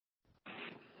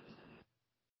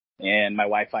and my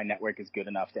Wi-Fi network is good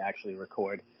enough to actually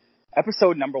record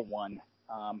episode number 1.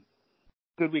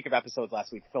 Good week of episodes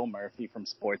last week. Phil Murphy from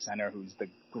SportsCenter, who's the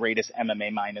greatest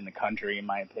MMA mind in the country, in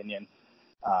my opinion.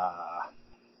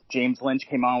 James Lynch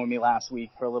came on with me last week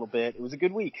for a little bit. It was a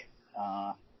good week.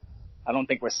 I don't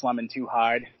think we're slumming too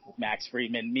hard with Max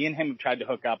Freedman. Me and him have tried to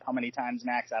hook up. How many times,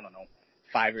 Max? I don't know.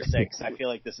 5 or 6. I feel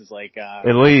like this is like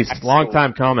at least long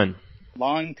time coming.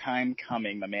 Long time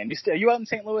coming, my man. Are you out in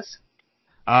St. Louis?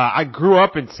 I grew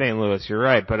up in St. Louis. You're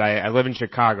right, but I live in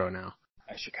Chicago now.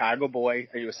 A Chicago boy.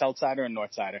 Are you a South Sider or a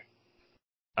North Sider?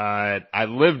 I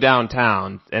live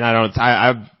downtown, and I'm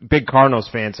a big Cardinals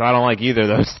fan, so I don't like either of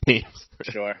those teams.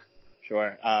 Sure.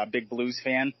 Big Blues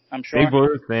fan, I'm sure. Big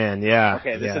Blues fan, yeah.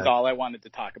 Okay, this is all I wanted to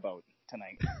talk about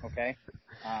tonight. Okay.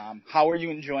 How are you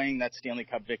enjoying that Stanley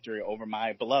Cup victory over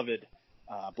my beloved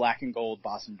black and gold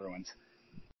Boston Bruins?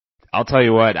 I'll tell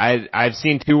you what, I've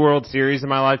seen 2 World Series in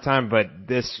my lifetime, but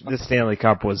this Stanley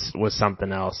Cup was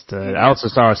something else. I also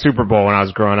saw a Super Bowl when I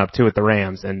was growing up too with the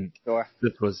Rams, and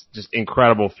This was just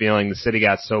incredible feeling. The city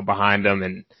got so behind them,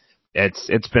 and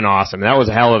it's been awesome. That was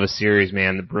a hell of a series,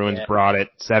 man. The Bruins brought it,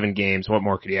 7 games. What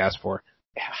more could you ask for?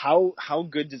 How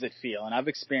good does it feel? And I've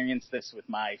experienced this with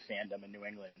my fandom in New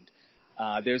England.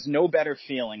 There's no better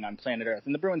feeling on planet Earth.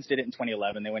 And the Bruins did it in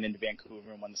 2011. They went into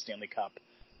Vancouver and won the Stanley Cup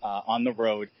on the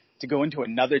road. To go into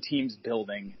another team's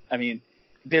building, I mean,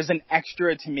 there's an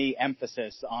extra, to me,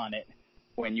 emphasis on it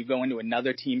when you go into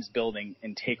another team's building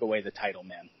and take away the title,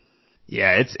 man.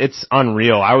 Yeah, it's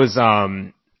unreal. I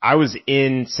was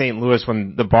in St. Louis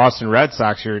when the Boston Red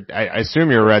Sox. I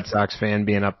assume you're a Red Sox fan,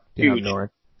 being up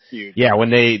north. Huge. Yeah, when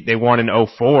they won in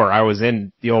 2004, I was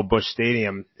in the old Busch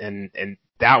Stadium, and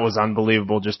that was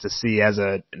unbelievable just to see.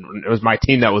 It was my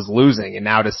team that was losing, and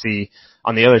now to see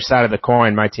on the other side of the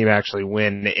coin my team actually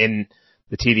win in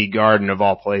the TD Garden of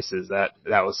all places, that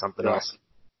was something else.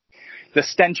 The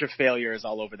stench of failure is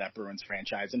all over that Bruins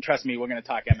franchise, and trust me, we're going to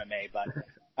talk MMA, but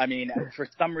I mean, for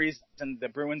some reason, the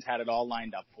Bruins had it all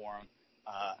lined up for them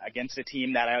against a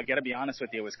team that, I got to be honest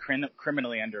with you, was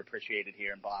criminally underappreciated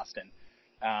here in Boston.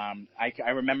 I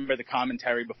remember the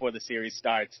commentary before the series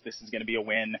starts. This is going to be a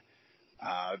win.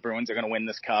 Bruins are going to win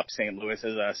this cup. St. Louis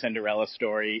is a Cinderella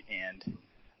story, and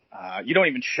you don't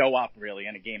even show up really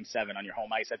in a Game 7 on your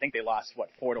home ice. I think they lost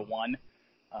 4-1.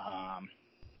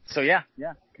 So yeah.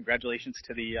 Congratulations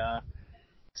to the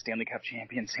Stanley Cup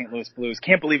champion St. Louis Blues.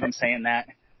 Can't believe I'm saying that.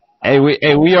 Hey,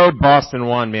 we owed Boston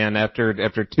one, man. After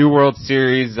 2 World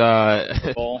Series,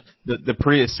 the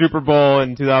Super Bowl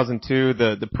in 2002,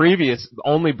 the previous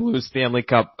only Blues Stanley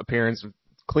Cup appearance,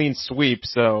 clean sweep.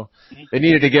 So they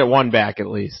needed to get one back at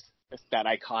least. It's that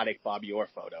iconic Bob Orr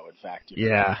photo, in fact.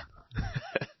 Yeah.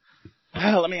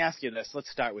 Let me ask you this.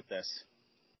 Let's start with this.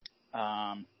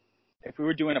 If we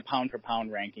were doing a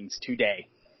pound-for-pound rankings today,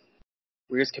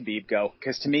 where's Khabib go?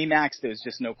 Because to me, Max, there's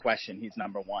just no question he's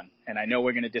number 1. And I know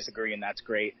we're going to disagree, and that's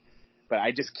great. But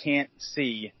I just can't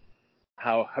see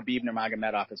how Khabib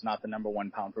Nurmagomedov is not the number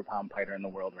 1 pound-for-pound fighter in the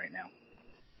world right now.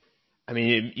 I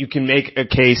mean, you can make a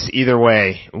case either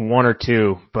way, 1 or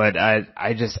 2. But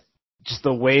I just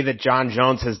the way that John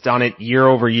Jones has done it year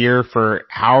over year for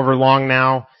however long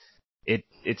now,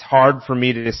 it's hard for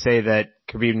me to say that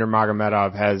Khabib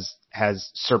Nurmagomedov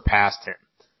has surpassed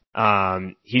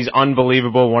him. He's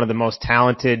unbelievable, one of the most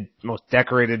talented, most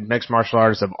decorated mixed martial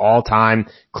artists of all time.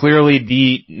 Clearly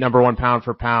the number 1 pound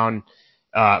for pound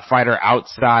fighter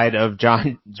outside of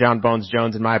John Bones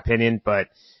Jones, in my opinion. But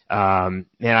man,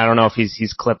 I don't know if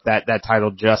he's clipped that title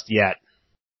just yet.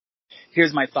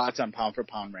 Here's my thoughts on pound for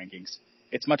pound rankings.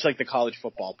 It's much like the college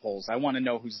football polls. I want to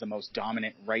know who's the most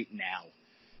dominant right now.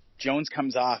 Jones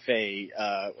comes off a,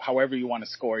 however you want to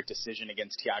score it, decision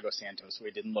against Thiago Santos, where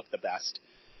he didn't look the best.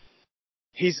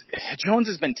 Jones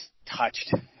has been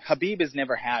touched. Khabib has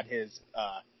never had his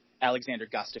Alexander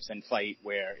Gustafsson fight,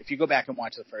 where if you go back and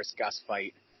watch the first Gus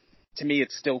fight, to me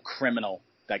it's still criminal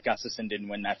that Gustafsson didn't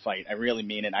win that fight. I really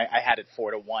mean it. I had it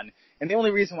 4-1. And the only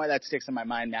reason why that sticks in my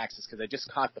mind, Max, is because I just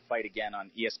caught the fight again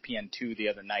on ESPN2 the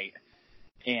other night.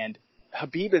 And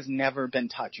Khabib has never been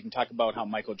touched. You can talk about how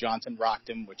Michael Johnson rocked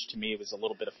him, which to me was a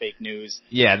little bit of fake news.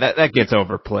 Yeah, that gets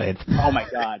overplayed. Oh my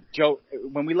God.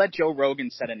 When we let Joe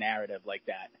Rogan set a narrative like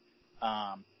that.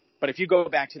 But if you go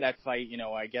back to that fight,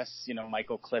 I guess,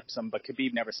 Michael clips him, but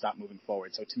Khabib never stopped moving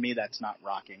forward. So to me, that's not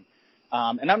rocking.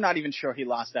 And I'm not even sure he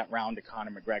lost that round to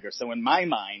Conor McGregor. So in my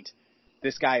mind,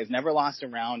 this guy has never lost a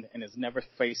round and has never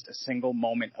faced a single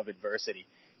moment of adversity.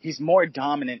 He's more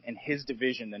dominant in his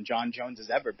division than John Jones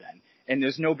has ever been. And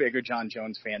there's no bigger John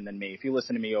Jones fan than me. If you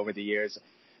listen to me over the years,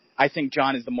 I think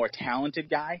John is the more talented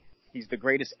guy. He's the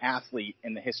greatest athlete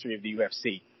in the history of the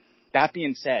UFC. That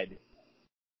being said,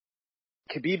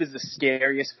 Khabib is the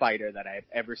scariest fighter that I've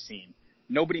ever seen.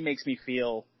 Nobody makes me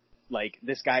feel like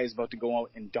this guy is about to go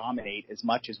out and dominate as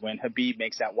much as when Khabib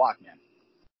makes that walk, man.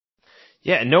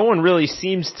 Yeah, no one really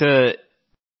seems to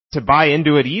buy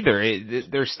into it either.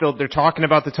 They're talking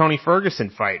about the Tony Ferguson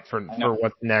fight for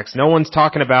what's next. No one's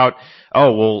talking about,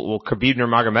 well, Khabib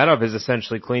Nurmagomedov has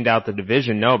essentially cleaned out the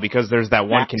division. No, because there's that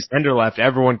one contender left.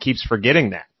 Everyone keeps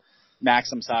forgetting that.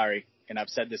 Max, I'm sorry, and I've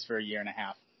said this for a year and a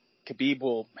half.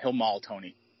 Khabib he'll maul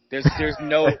Tony. There's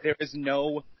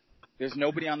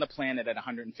nobody on the planet at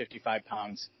 155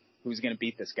 pounds who's going to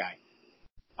beat this guy.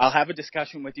 I'll have a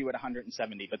discussion with you at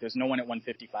 170, but there's no one at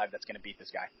 155 that's going to beat this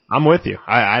guy. I'm with you.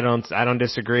 I don't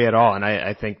disagree at all. And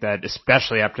I think that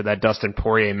especially after that Dustin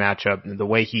Poirier matchup, the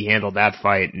way he handled that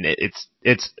fight, and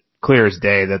it's clear as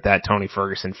day that Tony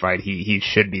Ferguson fight, he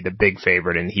should be the big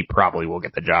favorite and he probably will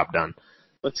get the job done.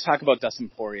 Let's talk about Dustin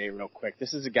Poirier real quick.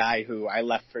 This is a guy who I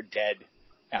left for dead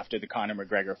after the Conor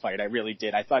McGregor fight. I really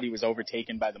did. I thought he was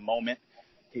overtaken by the moment.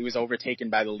 He was overtaken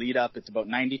by the lead up. It's about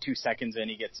 92 seconds in,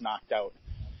 he gets knocked out.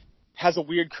 Has a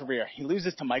weird career. He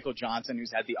loses to Michael Johnson,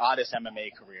 who's had the oddest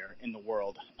MMA career in the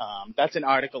world. That's an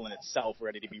article in itself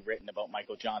ready to be written about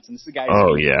Michael Johnson. This is a guy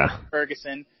who's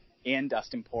Ferguson and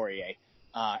Dustin Poirier.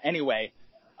 Anyway,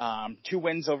 2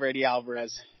 wins over Eddie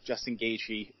Alvarez. Justin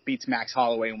Gaethje beats Max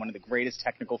Holloway in one of the greatest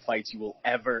technical fights you will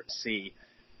ever see,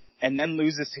 and then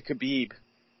loses to Khabib.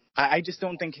 I just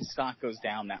don't think his stock goes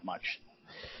down that much.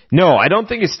 No, I don't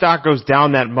think his stock goes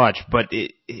down that much, but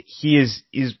he is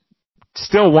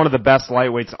still one of the best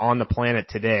lightweights on the planet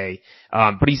today.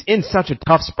 But he's in such a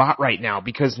tough spot right now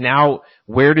because now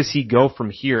where does he go from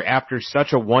here after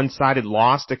such a one-sided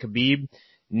loss to Khabib?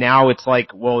 Now it's like,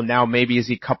 well, now maybe is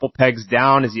he a couple pegs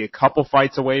down? Is he a couple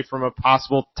fights away from a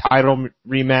possible title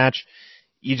rematch?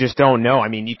 You just don't know. I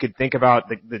mean, you could think about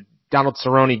the Donald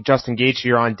Cerrone, Justin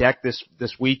Gaethje are on deck this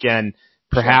weekend.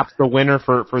 Perhaps the winner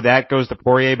for that goes to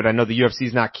Poirier, but I know the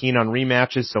UFC's not keen on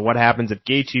rematches. So what happens if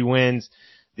Gaethje wins?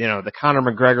 You know, the Conor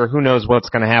McGregor, who knows what's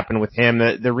going to happen with him?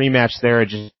 The rematch there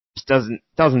just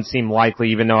doesn't seem likely,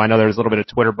 even though I know there's a little bit of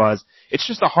Twitter buzz. It's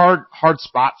just a hard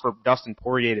spot for Dustin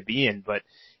Poirier to be in, but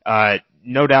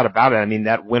no doubt about it. I mean,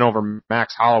 that win over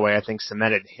Max Holloway, I think,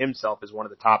 cemented himself as one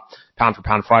of the top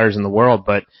pound-for-pound fighters in the world,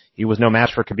 but he was no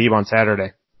match for Khabib on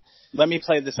Saturday. Let me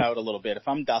play this out a little bit. If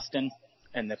I'm Dustin,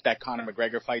 and if that Conor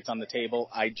McGregor fight's on the table,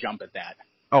 I jump at that.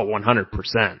 Oh,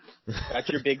 100%. That's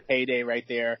your big payday right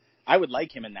there. I would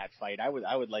like him in that fight. I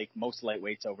would like most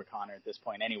lightweights over Conor at this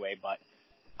point anyway, but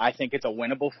I think it's a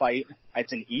winnable fight.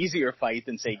 It's an easier fight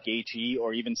than, say, Gaethje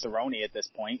or even Cerrone at this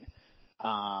point.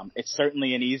 It's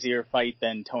certainly an easier fight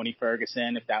than Tony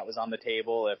Ferguson if that was on the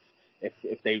table,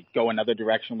 if they go another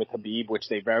direction with Khabib, which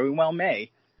they very well may.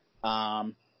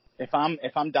 If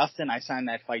I'm Dustin, I sign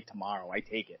that fight tomorrow. I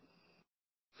take it.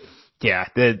 Yeah,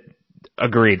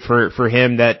 agreed. For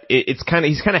him, that he's kind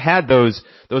of had those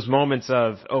moments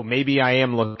of, oh, maybe I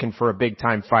am looking for a big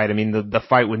time fight. I mean, the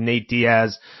fight with Nate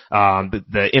Diaz,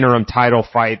 the interim title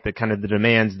fight, the kind of the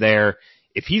demands there.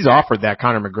 If he's offered that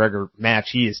Conor McGregor match,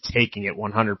 he is taking it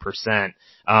 100%.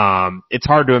 It's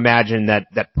hard to imagine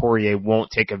that Poirier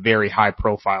won't take a very high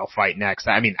profile fight next.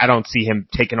 I mean, I don't see him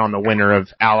taking on the winner of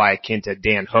Ally Quinta,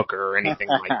 Dan Hooker or anything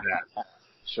like that.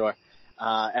 Sure.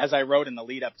 As I wrote in the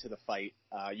lead up to the fight,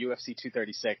 UFC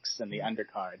 236 and the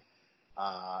undercard,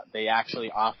 they actually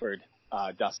offered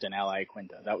Dustin Ally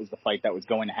Quinta. That was the fight that was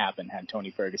going to happen had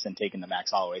Tony Ferguson taken the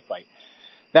Max Holloway fight.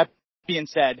 That being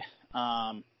said,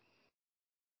 on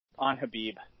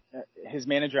Khabib, his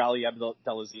manager Ali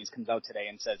Abdelaziz comes out today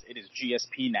and says it is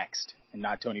GSP next and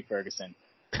not Tony Ferguson.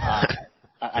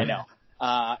 I know.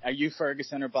 Are you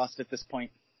Ferguson or bust at this point?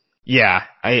 Yeah,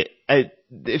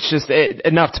 it's just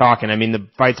enough talking. I mean, the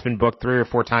fight's been booked 3 or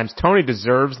 4 times. Tony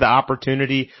deserves the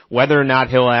opportunity. Whether or not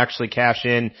he'll actually cash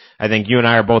in, I think you and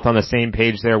I are both on the same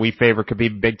page there. We favor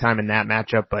Khabib big time in that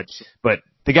matchup, but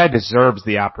the guy deserves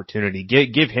the opportunity.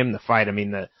 Give him the fight. I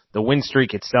mean, the win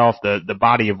streak itself, the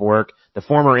body of work, the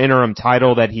former interim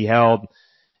title that he held.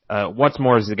 What's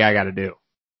more has the guy got to do?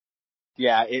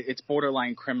 Yeah, it's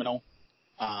borderline criminal.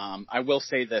 I will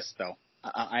say this though.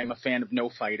 I'm a fan of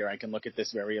no fighter. I can look at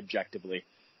this very objectively.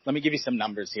 Let me give you some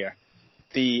numbers here.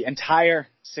 The entire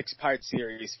 6-part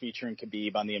series featuring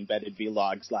Khabib on the embedded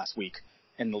vlogs last week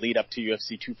in the lead up to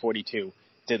UFC 242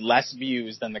 did less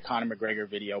views than the Conor McGregor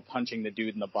video punching the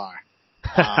dude in the bar.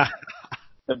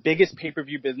 The biggest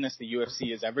pay-per-view business the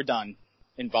UFC has ever done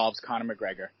involves Conor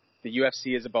McGregor. The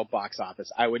UFC is about box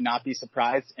office. I would not be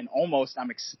surprised, and almost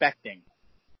I'm expecting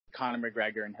Conor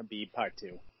McGregor and Khabib Part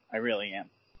 2. I really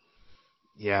am.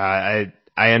 Yeah,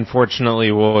 I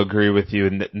unfortunately will agree with you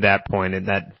in that point, and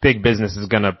that big business is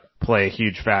going to play a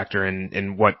huge factor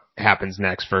in what happens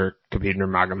next for Khabib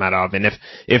Nurmagomedov. And if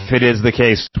it is the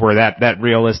case where that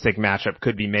realistic matchup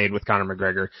could be made with Conor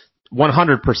McGregor,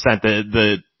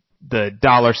 100% the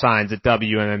dollar signs at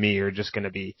WMME are just going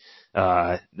to be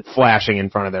flashing in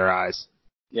front of their eyes.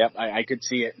 Yep, I could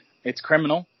see it. It's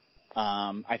criminal.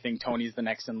 I think Tony's the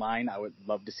next in line. I would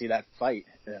love to see that fight.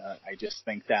 I just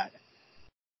think that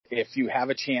if you have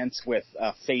a chance with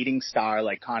a fading star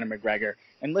like Conor McGregor,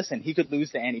 and listen, he could lose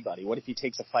to anybody. What if he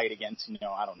takes a fight against,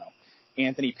 I don't know,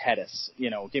 Anthony Pettis?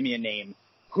 Give me a name.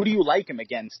 Who do you like him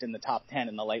against in the top 10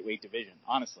 in the lightweight division,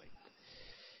 honestly?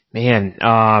 Man,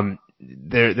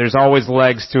 there's always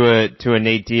legs to a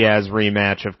Nate Diaz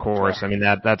rematch, of course. Sure. I mean,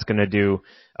 that's going to do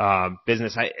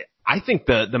business. I think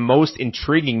the most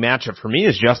intriguing matchup for me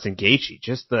is Justin Gaethje.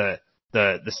 Just the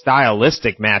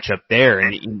stylistic matchup there,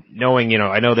 and knowing,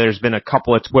 I know there's been a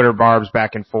couple of Twitter barbs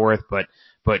back and forth, but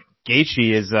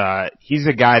Gaethje is he's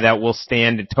a guy that will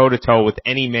stand toe to toe with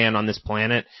any man on this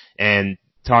planet, and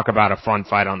talk about a fun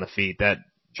fight on the feet. That's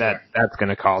going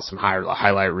to cause some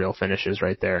highlight reel finishes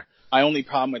right there. My only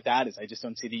problem with that is I just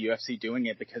don't see the UFC doing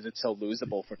it because it's so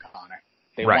losable for Conor.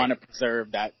 They right. want to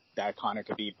preserve that Conor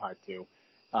Khabib part 2.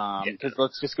 Because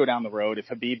let's just go down the road. If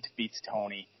Khabib beats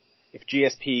Tony, if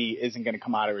GSP isn't going to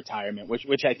come out of retirement,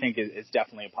 which I think is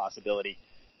definitely a possibility,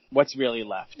 what's really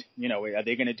left? Are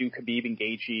they going to do Khabib and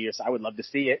Gaethje? I would love to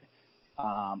see it.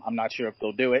 I'm not sure if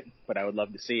they'll do it, but I would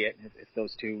love to see it if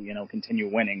those two,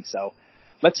 continue winning. So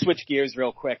let's switch gears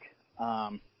real quick.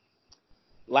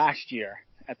 Last year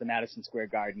at the Madison Square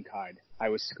Garden card, I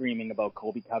was screaming about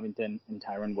Colby Covington and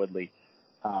Tyron Woodley.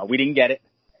 We didn't get it.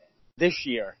 This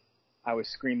year, I was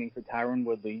screaming for Tyron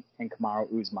Woodley and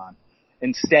Kamaru Usman.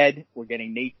 Instead, we're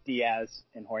getting Nate Diaz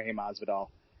and Jorge Masvidal.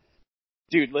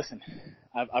 Dude, listen,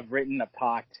 I've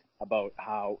talked about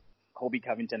how Colby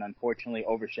Covington unfortunately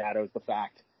overshadows the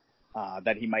fact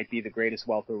that he might be the greatest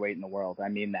welterweight in the world. I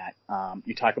mean that.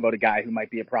 You talk about a guy who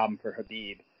might be a problem for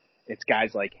Khabib. It's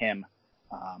guys like him.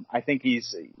 I think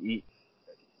he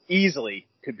easily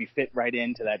could be fit right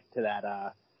into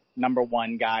that number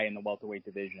one guy in the welterweight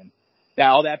division.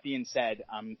 Now, all that being said,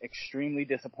 I'm extremely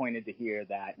disappointed to hear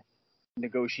that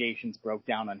negotiations broke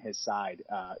down on his side.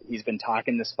 He's been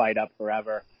talking this fight up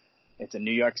forever. It's a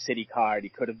New York City card. He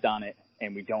could have done it,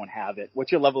 and we don't have it. What's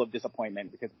your level of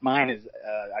disappointment? Because mine is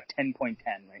a 10.10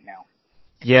 right now.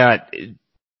 Yeah,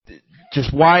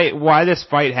 just why this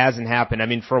fight hasn't happened. I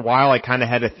mean, for a while I kind of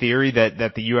had a theory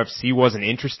that the UFC wasn't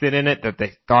interested in it, that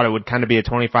they thought it would kind of be a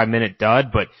 25-minute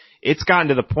dud, but it's gotten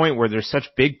to the point where there's such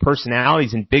big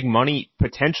personalities and big money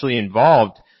potentially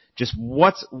involved. Just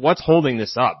what's holding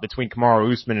this up between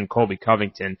Kamaru Usman and Colby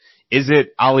Covington? Is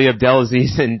it Ali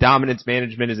Abdelaziz and dominance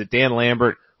management? Is it Dan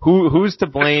Lambert? Who's to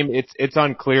blame? It's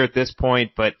unclear at this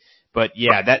point, but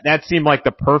yeah, that seemed like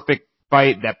the perfect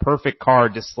fight, that perfect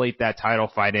card to slate that title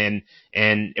fight in.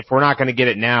 And if we're not going to get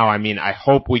it now, I mean, I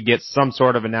hope we get some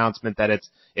sort of announcement that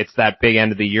it's that big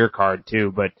end of the year card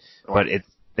too, but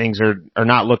things are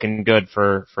not looking good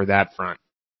for that front.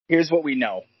 Here's what we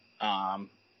know.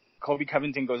 Colby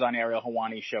Covington goes on Ariel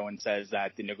Helwani's show and says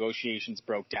that the negotiations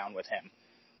broke down with him.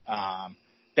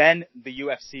 Then the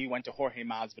UFC went to Jorge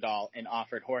Masvidal and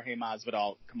offered Jorge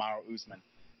Masvidal Kamaru Usman.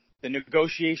 The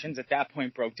negotiations at that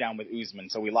point broke down with Usman,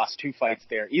 so we lost 2 fights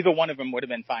there. Either one of them would have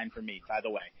been fine for me, by the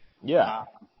way. Yeah.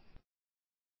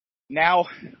 Now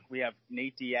we have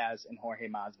Nate Diaz and Jorge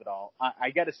Masvidal. I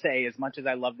got to say, as much as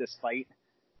I love this fight,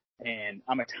 and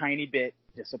I'm a tiny bit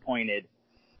disappointed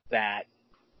that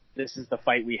this is the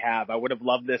fight we have. I would have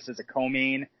loved this as a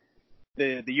co-main.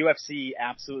 The UFC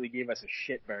absolutely gave us a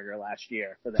shit burger last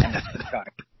year for the MMA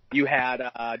card. You had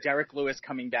Derek Lewis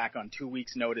coming back on 2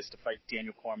 weeks' notice to fight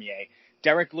Daniel Cormier.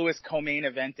 Derek Lewis co-main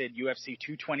evented UFC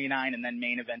 229 and then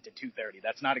main evented 230.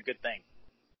 That's not a good thing.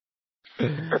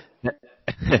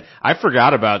 I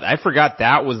forgot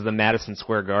that was the Madison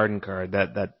Square Garden card,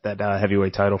 that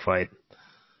heavyweight title fight.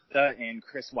 And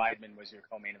Chris Weidman was your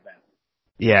co-main event.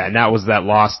 Yeah, and that was that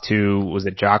loss to, was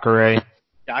it Jacare?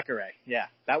 Jacare, yeah.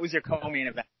 That was your co-main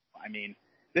event. I mean,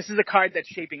 this is a card that's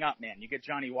shaping up, man. You get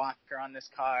Johnny Walker on this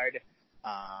card.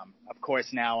 Of course,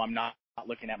 now I'm not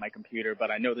looking at my computer, but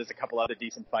I know there's a couple other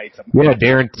decent fights. Yeah,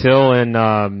 Darren Till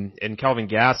and Kelvin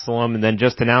Gastelum, and then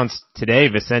just announced today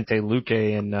Vicente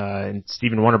Luque and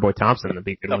Stephen Wonderboy Thompson. That'd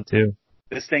be a good one too.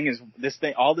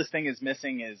 All this thing is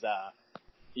missing is,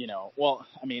 well,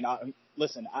 I mean,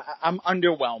 listen, I'm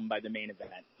underwhelmed by the main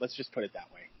event. Let's just put it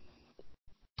that way.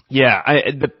 Yeah,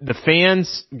 the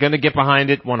fans gonna get behind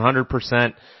it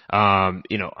 100%.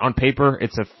 On paper,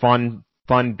 it's a fun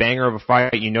fun banger of a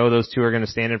fight. You know those two are going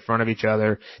to stand in front of each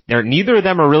other. Neither of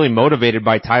them are really motivated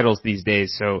by titles these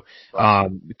days, so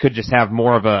could just have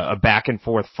more of a back and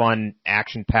forth, fun,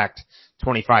 action-packed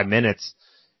 25 minutes.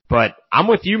 But I'm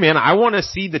with you, man. I want to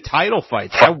see the title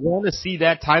fights. I want to see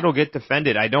that title get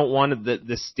defended. I don't want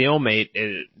the stalemate.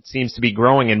 It seems to be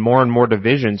growing in more and more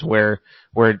divisions where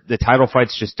the title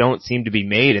fights just don't seem to be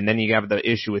made. And then you have the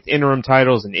issue with interim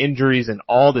titles and injuries and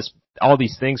all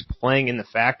these things playing in the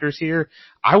factors here.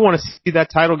 I want to see that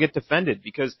title get defended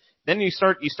because then you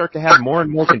start to have more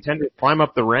and more contenders climb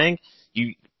up the rank.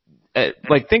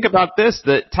 Think about this,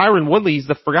 that Tyron Woodley, he's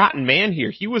the forgotten man here.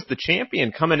 He was the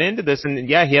champion coming into this, and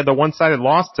yeah, he had the one-sided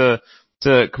loss to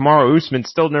Kamaru Usman,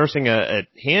 still nursing a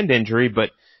hand injury,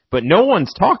 but no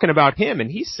one's talking about him,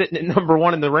 and he's sitting at number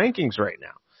 1 in the rankings right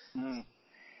now.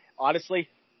 Honestly,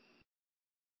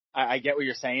 I get what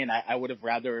you're saying. I would have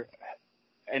rather,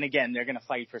 and again, they're going to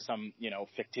fight for some,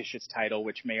 fictitious title,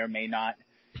 which may or may not.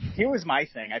 Here was my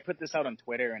thing. I put this out on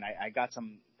Twitter, and I got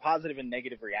some positive and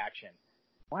negative reaction.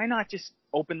 Why not just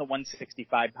open the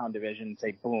 165-pound division and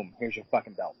say, boom, here's your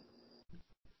fucking belt?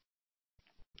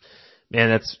 Man,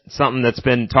 that's something that's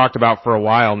been talked about for a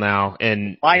while now.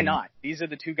 And why not? These are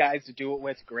the two guys to do it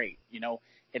with. Great.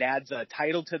 It adds a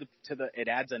title it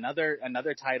adds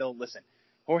another title. Listen,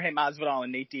 Jorge Masvidal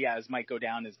and Nate Diaz might go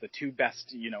down as the two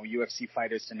best, UFC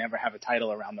fighters to never have a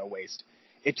title around their waist.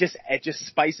 It just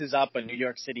spices up a New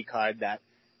York City card that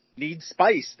needs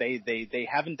spice. They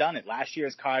haven't done it. Last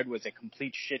year's card was a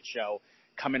complete shit show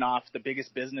coming off the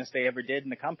biggest business they ever did in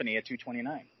the company at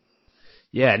 229.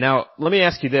 Yeah. Now, let me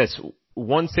ask you this.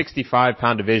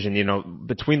 165-pound division,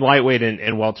 between lightweight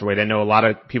and welterweight, I know a lot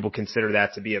of people consider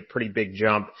that to be a pretty big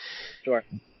jump. Sure.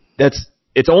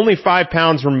 It's only 5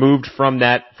 pounds removed from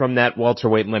that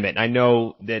welterweight limit. I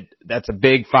know that's a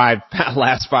big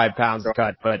last 5 pounds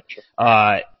cut, but,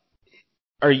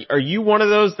 Are you one of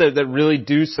those that really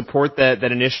do support that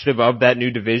initiative of that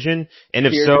new division? And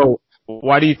if so,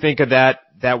 why do you think of that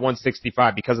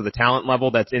 165? Because of the talent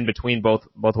level that's in between both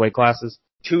weight classes?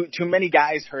 Too many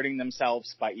guys hurting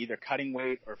themselves by either cutting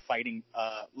weight or fighting.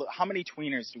 How many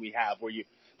tweeners do we have where you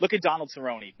look at Donald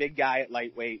Cerrone, big guy at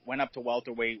lightweight, went up to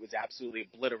welterweight, was absolutely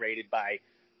obliterated by,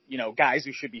 guys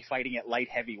who should be fighting at light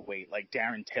heavyweight like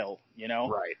Darren Till,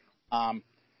 Right.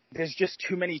 There's just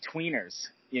too many tweeners,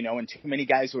 and too many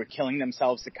guys who are killing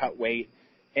themselves to cut weight.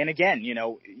 And again,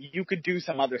 you could do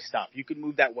some other stuff. You could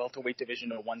move that welterweight division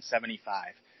to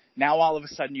 175. Now all of a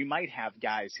sudden you might have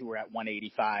guys who were at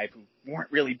 185 who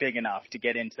weren't really big enough to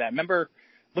get into that. Remember,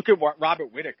 look at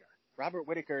Robert Whittaker. Robert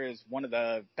Whittaker is one of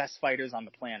the best fighters on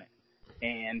the planet.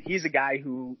 And he's a guy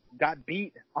who got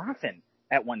beat often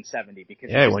at 170 because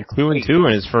he went 2-2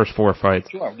 in his first 4 fights.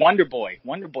 Sure. Wonder Boy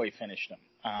finished him.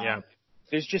 Yeah.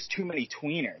 There's just too many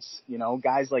tweeners,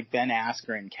 guys like Ben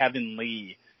Askren, Kevin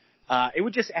Lee. It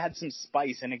would just add some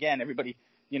spice. And again, everybody,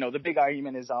 the big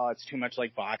argument is, it's too much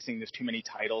like boxing. There's too many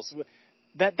titles.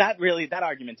 That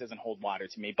argument doesn't hold water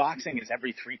to me. Boxing is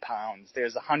every 3 pounds.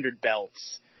 There's 100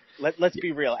 belts. Let's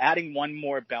be real. Adding one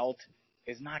more belt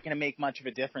is not going to make much of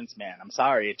a difference, man. I'm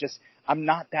sorry. I'm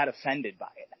not that offended by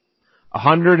it.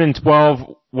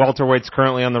 112 welterweights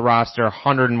currently on the roster,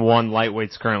 101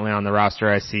 lightweights currently on the roster.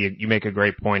 I see you make a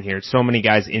great point here. So many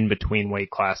guys in between weight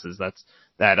classes.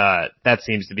 That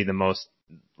seems to be the most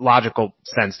logical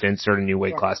sense to insert a new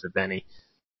weight class, if any.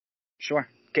 Sure.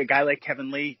 A guy like Kevin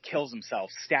Lee kills himself,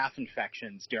 staph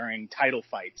infections during title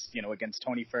fights, against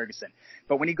Tony Ferguson.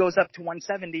 But when he goes up to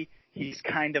 170, he's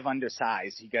kind of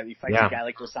undersized. He fights a guy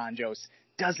like Dos Anjos,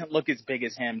 doesn't look as big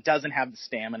as him, doesn't have the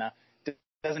stamina,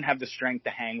 doesn't have the strength to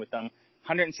hang with them.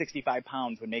 165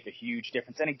 pounds would make a huge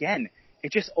difference. And again,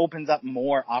 it just opens up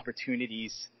more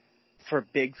opportunities for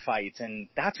big fights. And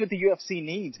that's what the UFC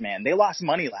needs, man. They lost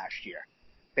money last year.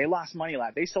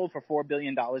 They sold for $4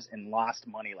 billion and lost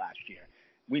money last year.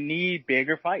 We need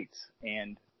bigger fights,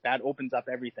 and that opens up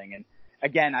everything. And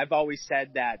again, I've always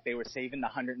said that they were saving the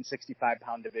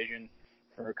 165-pound division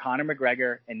for Conor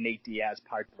McGregor and Nate Diaz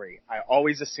Part 3. I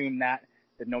always assumed that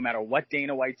no matter what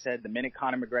Dana White said, the minute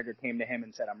Conor McGregor came to him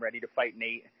and said, I'm ready to fight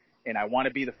Nate, and I want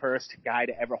to be the first guy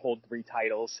to ever hold 3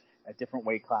 titles at different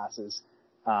weight classes,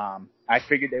 I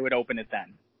figured they would open it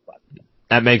then. But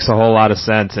that makes a whole lot of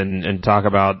sense, and talk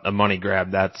about a money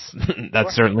grab. That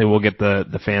certainly will get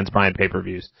the fans buying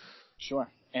pay-per-views. Sure.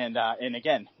 And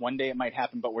again, one day it might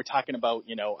happen, but we're talking about,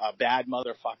 a bad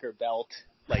motherfucker belt.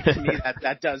 Like, to me,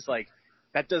 that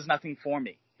does nothing for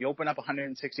me. You open up a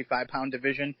 165-pound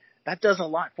division, that does a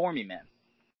lot for me, man.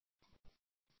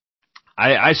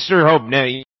 I sure hope. Now,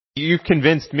 you've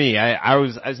convinced me. I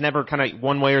was never kind of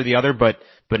one way or the other, but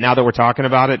now that we're talking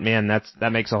about it, man,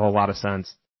 that makes a whole lot of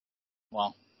sense.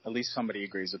 Well, at least somebody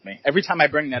agrees with me. Every time I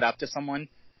bring that up to someone,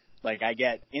 like, I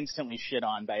get instantly shit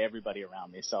on by everybody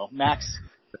around me. So, Max,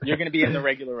 you're going to be in the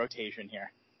regular rotation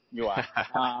here. You are.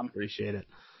 Appreciate it.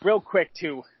 Real quick,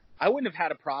 too, I wouldn't have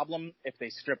had a problem if they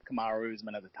stripped Kamaru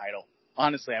Usman of the title.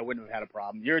 Honestly, I wouldn't have had a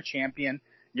problem. You're a champion.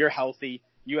 You're healthy.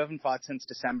 You haven't fought since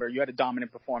December. You had a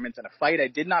dominant performance in a fight I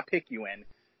did not pick you in.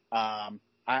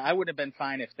 I would have been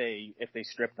fine if they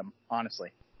stripped him,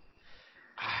 honestly.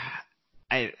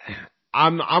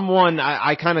 I'm one,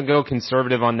 I kind of go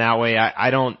conservative on that way.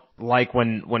 I don't like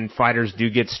when fighters do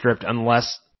get stripped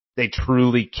unless they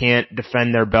truly can't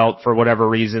defend their belt for whatever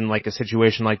reason, like a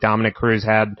situation like Dominic Cruz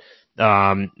had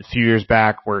a few years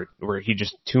back where he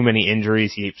just too many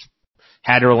injuries. He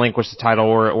had to relinquish the title,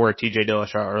 or a TJ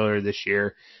Dillashaw earlier this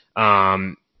year.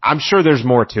 I'm sure there's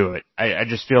more to it. I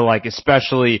just feel like,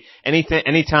 especially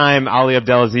anytime Ali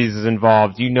Abdelaziz is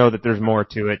involved, you know that there's more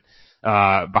to it,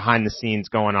 behind the scenes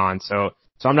going on. So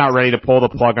I'm not ready to pull the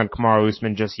plug on Kamaru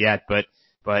Usman just yet, but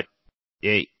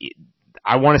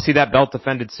I want to see that belt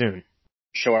defended soon.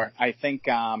 Sure. I think,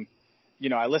 I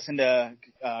listened to,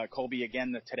 Colby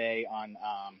again today on,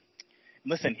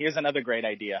 listen, here's another great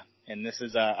idea. And this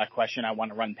is a question I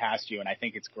want to run past you, and I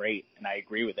think it's great, and I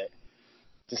agree with it.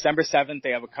 December 7th,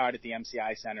 they have a card at the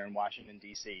MCI Center in Washington,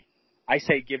 D.C. I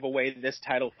say give away this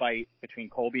title fight between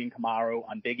Colby and Kamaru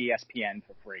on Big ESPN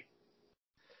for free.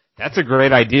 That's a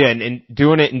great idea, and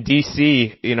doing it in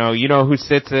D.C., you know who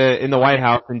sits in the White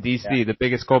House in D.C., the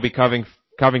biggest Colby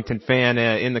Covington fan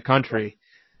in the country,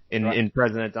 in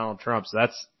President Donald Trump. So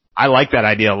I like that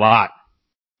idea a lot.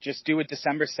 Just do it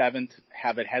December 7th,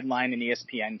 have it headline an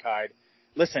ESPN card.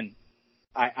 Listen,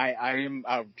 I am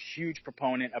a huge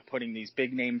proponent of putting these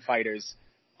big name fighters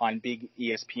on big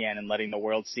ESPN and letting the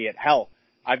world see it. Hell,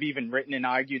 I've even written and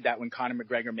argued that when Conor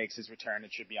McGregor makes his return,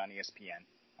 it should be on ESPN.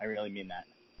 I really mean that.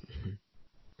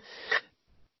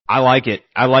 I like it.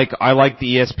 I like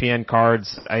the ESPN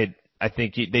cards. I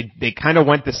think they kind of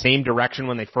went the same direction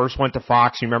when they first went to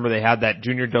Fox. You remember they had that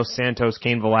Junior Dos Santos,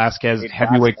 Cain Velasquez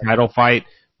heavyweight title fight.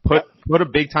 Put a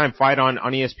big time fight on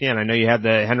ESPN. I know you had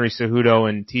the Henry Cejudo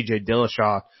and TJ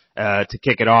Dillashaw to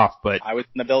kick it off, but I was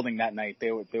in the building that night.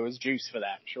 There was juice for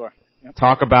that, sure. Yep.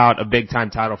 Talk about a big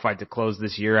time title fight to close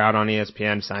this year out on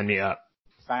ESPN. Sign me up.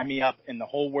 Sign me up, and the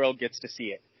whole world gets to see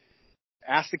it.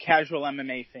 Ask the casual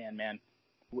MMA fan, man.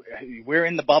 We're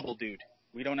in the bubble, dude.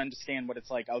 We don't understand what it's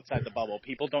like outside the bubble.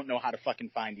 People don't know how to fucking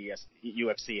find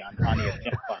UFC on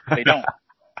ESPN. They don't.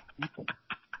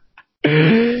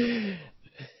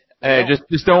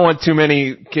 Just don't want too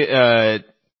many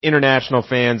international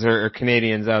fans or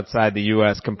Canadians outside the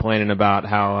U.S. complaining about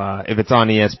how if it's on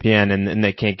ESPN and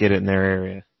they can't get it in their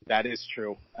area. That is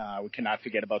true. We cannot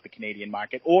forget about the Canadian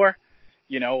market. Or,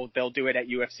 they'll do it at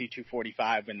UFC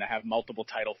 245 and they have multiple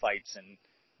title fights. And,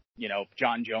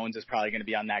 John Jones is probably going to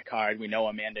be on that card. We know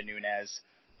Amanda Nunes,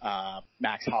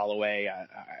 Max Holloway.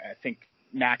 I think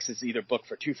Max is either booked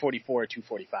for 244 or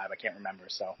 245. I can't remember.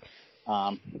 So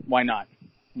why not?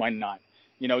 Why not?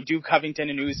 Do Covington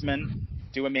and Usman,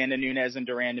 do Amanda Nunes and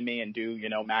Durandamy, and do,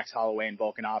 Max Holloway and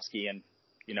Volkanovski, and,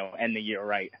 end the year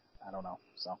right. I don't know.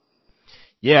 So.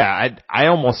 Yeah, I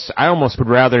almost would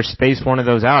rather space one of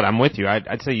those out. I'm with you.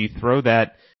 I'd say you throw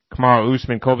that Kamaru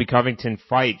Usman, Colby Covington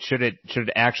fight, should it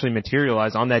actually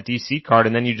materialize on that DC card,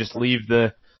 and then you just leave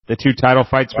the two title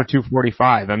fights for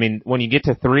 245. I mean, when you get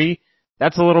to 3,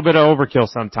 that's a little bit of overkill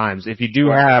sometimes. If you do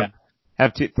have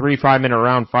 3 5-minute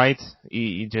round fights,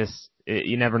 you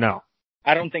never know.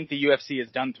 I don't think the UFC has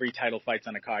done 3 title fights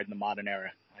on a card in the modern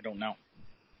era. I don't know.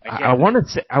 I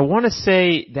want to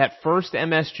say that first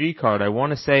MSG card.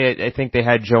 I think they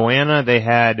had Joanna, they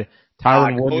had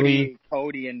Tyron Woodley,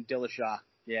 Cody and Dillashaw.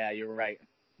 Yeah, you're right.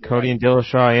 And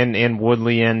Dillashaw and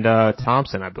Woodley and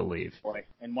Thompson, I believe. Boy,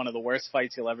 and one of the worst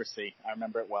fights you'll ever see. I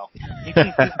remember it well.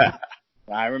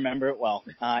 I remember it well.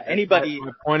 Anybody?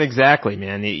 My point exactly,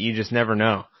 man. You just never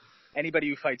know. Anybody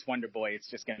who fights Wonder Boy, it's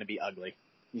just going to be ugly.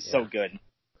 He's so good.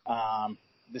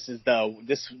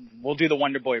 We'll do the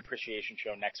Wonder Boy appreciation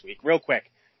show next week. Real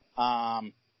quick.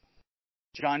 John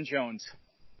Jones.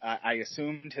 I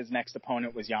assumed his next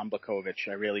opponent was Jan Blachowicz.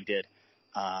 I really did.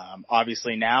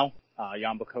 Obviously now,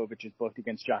 Jan Blachowicz is booked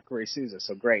against Jacare Souza,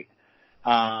 so great.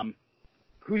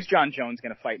 Who's John Jones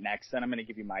going to fight next? Then I'm going to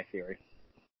give you my theory.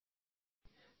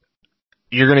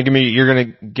 You're going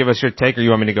to give us your take, or you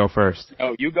want me to go first?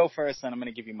 Oh, you go first, then I'm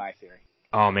going to give you my theory.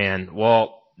 Oh man.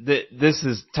 Well, this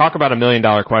is talk about $1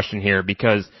 million question here,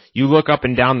 because you look up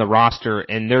and down the roster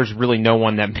and there's really no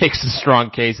one that makes a strong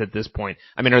case at this point.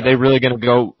 I mean, are they really going to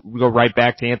go right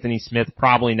back to Anthony Smith?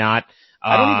 Probably not.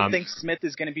 I don't even think Smith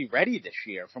is going to be ready this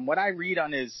year. From what I read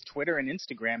on his Twitter and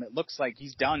Instagram, it looks like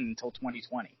he's done until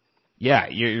 2020. Yeah,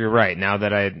 you're right. Now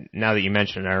that you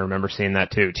mentioned it, I remember seeing that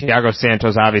too. Thiago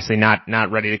Santos obviously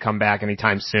not ready to come back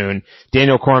anytime soon.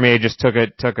 Daniel Cormier just took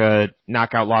a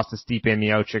knockout loss to Stipe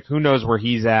Miocic. Who knows where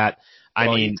he's at? I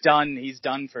mean, he's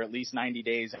done for at least 90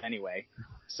 days anyway.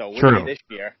 So it wouldn't be this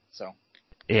year. So.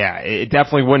 Yeah, it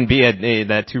definitely wouldn't be at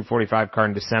that 245 card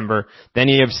in December. Then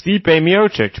you have Stipe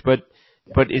Miocic, but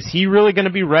is he really going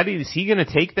to be ready? Is he going to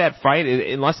take that fight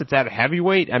unless it's at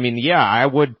heavyweight? I mean, yeah, I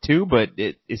would too, but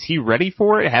is he ready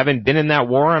for it? Having been in that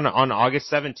war on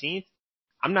August 17th?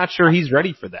 I'm not sure he's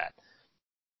ready for that.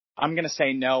 I'm going to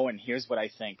say no, and here's what I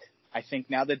think. I think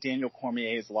now that Daniel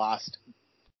Cormier has lost,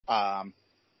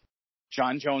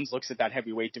 John Jones looks at that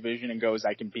heavyweight division and goes,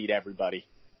 I can beat everybody.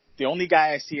 The only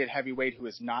guy I see at heavyweight who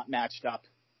is not matched up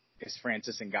is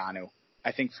Francis Ngannou.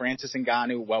 I think Francis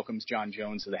Ngannou welcomes John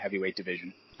Jones to the heavyweight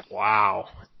division. Wow.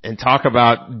 And talk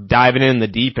about diving in the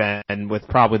deep end with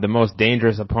probably the most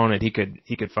dangerous opponent he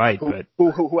could fight.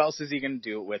 Who else is he going to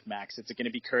do it with, Max? Is it going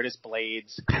to be Curtis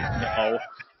Blades? No.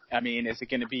 I mean, is it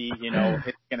going to be,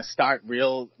 it's going to start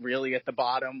really at the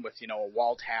bottom with, a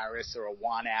Walt Harris or a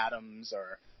Juan Adams,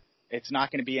 or it's not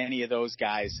going to be any of those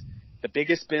guys. The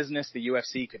biggest business the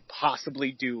UFC could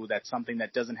possibly do, that's something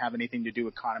that doesn't have anything to do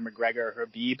with Conor McGregor or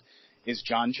Khabib, is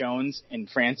John Jones and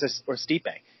Francis or Stipe.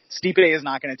 Stipe is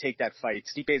not going to take that fight.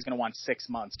 Stipe is going to want 6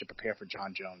 months to prepare for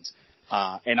John Jones.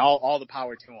 And all the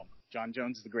power to him. John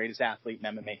Jones is the greatest athlete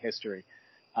in MMA history.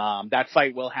 That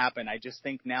fight will happen. I just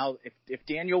think now, if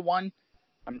Daniel won,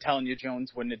 I'm telling you,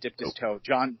 Jones wouldn't have dipped his toe.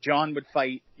 John would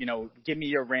fight, give me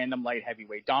your random light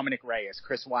heavyweight. Dominic Reyes,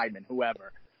 Chris Weidman,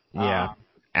 whoever. Yeah.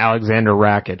 Alexander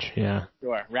Rakic, yeah.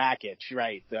 Sure, Rakic,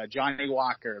 right. Johnny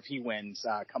Walker, if he wins,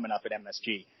 coming up at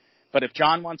MSG. But if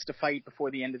John wants to fight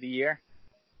before the end of the year,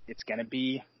 it's going to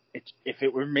be, if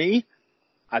it were me,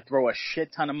 I'd throw a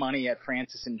shit ton of money at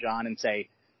Francis and John and say,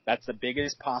 that's the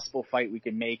biggest possible fight we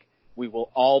can make. We will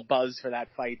all buzz for that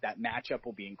fight. That matchup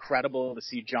will be incredible to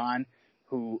see John,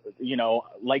 who,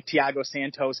 like Thiago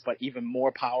Santos, but even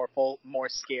more powerful, more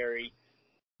scary.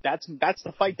 That's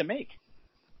the fight to make.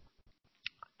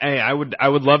 Hey, I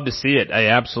would love to see it. I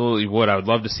absolutely would. I would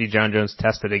love to see John Jones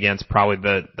tested against probably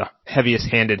the heaviest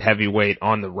handed heavyweight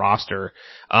on the roster.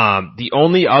 The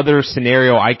only other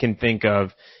scenario I can think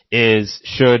of is,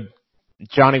 should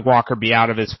Johnny Walker be out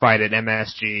of his fight at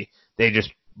MSG, they just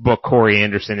book Corey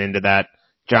Anderson into that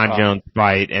John Jones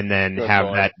fight and then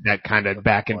have that kind of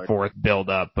back and forth build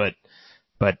up. But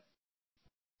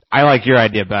I like your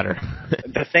idea better.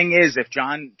 The thing is, if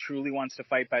John truly wants to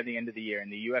fight by the end of the year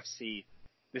in the UFC,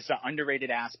 this is an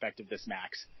underrated aspect of this,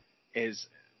 Max, is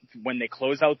when they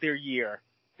close out their year,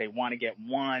 they want to get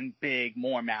one big,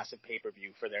 more massive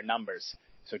pay-per-view for their numbers.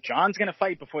 So John's going to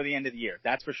fight before the end of the year.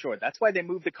 That's for sure. That's why they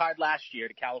moved the card last year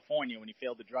to California when he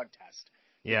failed the drug test.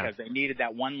 Yeah. Because they needed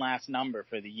that one last number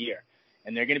for the year.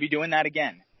 And they're going to be doing that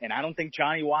again. And I don't think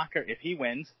Johnny Walker, if he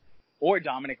wins, or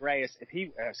Dominic Reyes,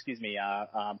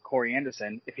 Corey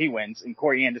Anderson, if he wins, and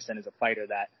Corey Anderson is a fighter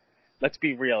that, let's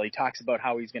be real, he talks about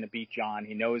how he's going to beat John.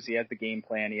 He knows he has the game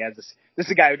plan. He has this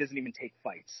is a guy who doesn't even take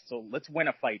fights. So let's win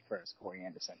a fight first, Corey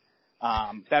Anderson.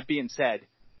 That being said,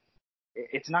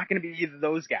 it's not going to be either of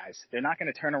those guys. They're not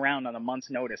going to turn around on a month's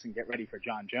notice and get ready for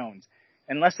John Jones.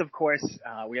 Unless, of course,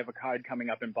 we have a card coming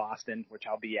up in Boston, which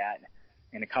I'll be at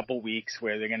in a couple weeks,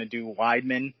 where they're going to do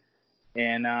Weidman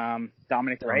and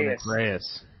Dominic Reyes.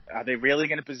 Are they really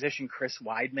going to position Chris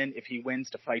Weidman, if he wins,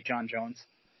 to fight John Jones?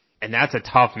 And that's a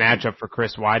tough matchup for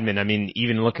Chris Weidman. I mean,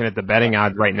 even looking at the betting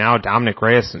odds right now, Dominic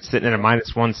Reyes sitting at a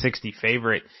minus 160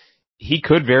 favorite. He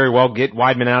could very well get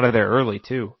Weidman out of there early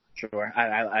too. Sure.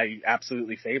 I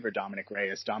absolutely favor Dominic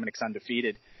Reyes. Dominic's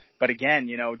undefeated. But again,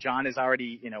 John is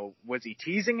already, was he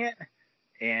teasing it?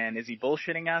 And is he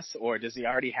bullshitting us? Or does he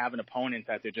already have an opponent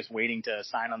that they're just waiting to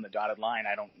sign on the dotted line?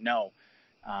 I don't know.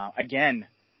 Again,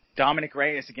 Dominic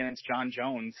Reyes against John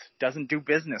Jones doesn't do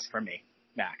business for me,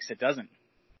 Max. It doesn't.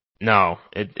 No,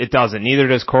 it doesn't. Neither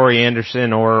does Corey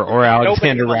Anderson or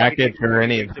Alexander Rakic or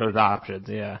any of those options.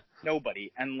 Yeah.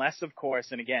 Nobody. Unless, of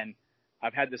course, and again,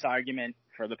 I've had this argument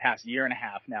for the past year and a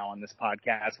half now on this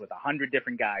podcast with 100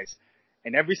 different guys,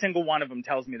 and every single one of them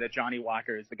tells me that Johnny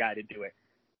Walker is the guy to do it.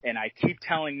 And I keep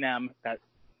telling them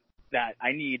that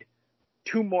I need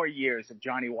 2 more years of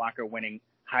Johnny Walker winning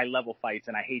high-level fights,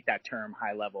 and I hate that term,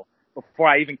 high-level, before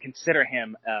I even consider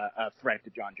him a threat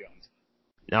to John Jones.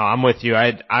 No, I'm with you.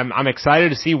 I'm excited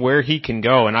to see where he can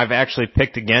go, and I've actually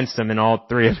picked against him in all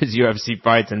 3 of his UFC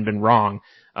fights and been wrong.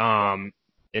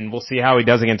 And we'll see how he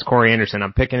does against Corey Anderson.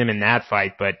 I'm picking him in that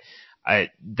fight, but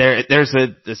there's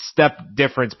a step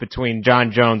difference between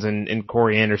John Jones and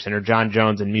Corey Anderson, or John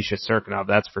Jones and Misha Serkinov.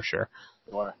 That's for sure.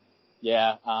 Sure.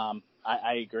 Yeah.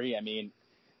 I agree. I mean,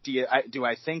 do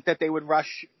I think that they would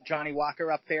rush Johnny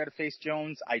Walker up there to face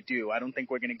Jones? I do. I don't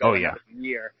think we're going to go another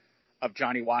year of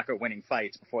Johnny Walker winning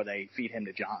fights before they feed him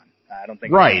to John. I don't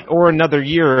think. Right. Or another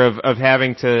year of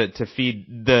having to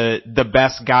feed the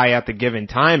best guy at the given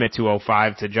time at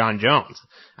 205 to John Jones.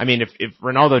 I mean, if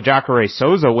Ronaldo Jacare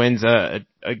Souza wins a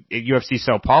UFC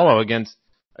Sao Paulo against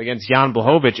Jan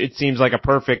Blachowicz, it seems like a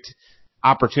perfect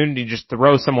opportunity to just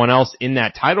throw someone else in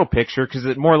that title picture, because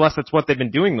more or less that's what they've been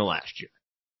doing the last year.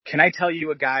 Can I tell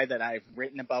you a guy that I've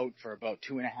written about for about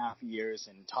 2.5 years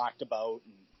and talked about,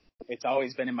 and it's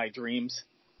always been in my dreams?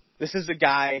 This is a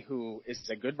guy who is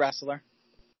a good wrestler,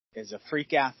 is a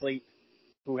freak athlete,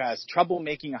 who has trouble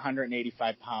making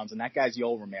 185 pounds, and that guy's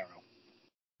Yoel Romero.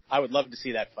 I would love to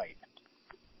see that fight.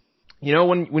 You know,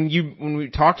 when we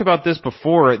talked about this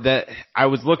before, that I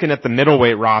was looking at the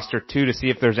middleweight roster too to see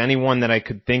if there's anyone that I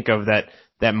could think of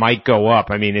that might go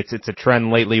up. I mean, it's a trend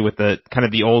lately with the kind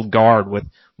of the old guard with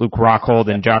Luke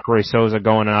Rockhold and Jacare Souza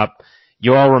going up.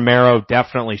 Yoel Romero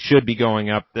definitely should be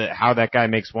going up. How that guy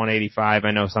makes 185,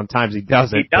 I know sometimes he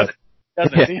doesn't.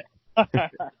 Doesn't he?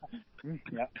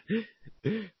 Yeah.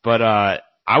 But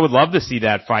I would love to see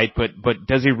that fight, but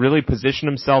does he really position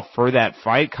himself for that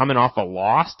fight coming off a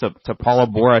loss to Paulo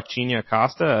Borrachina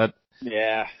Acosta?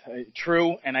 Yeah,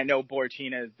 true. And I know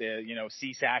Borrachina,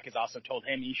 CSAC has also told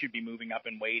him he should be moving up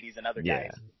in weight. He's another guy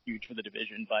who's huge for the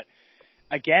division. But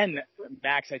again,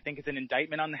 Max, I think it's an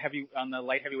indictment on the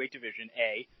light heavyweight division,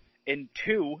 A. And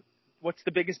two, what's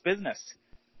the biggest business?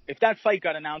 If that fight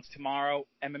got announced tomorrow,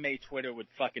 MMA Twitter would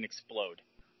fucking explode.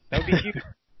 That would be huge.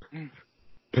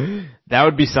 That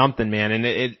would be something, man.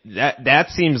 And that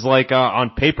seems like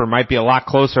on paper might be a lot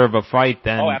closer of a fight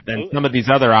than some of these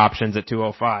other options at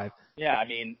 205. Yeah, I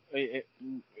mean,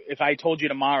 if I told you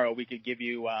tomorrow we could give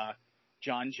you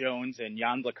John Jones and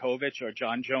Jan Blachowicz, or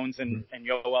John Jones and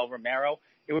Yoel Romero,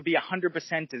 it would be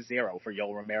 100% to 0 for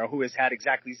Yoel Romero, who has had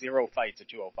exactly 0 fights at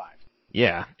 205.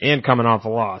 Yeah, and coming off a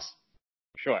loss.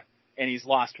 Sure. And he's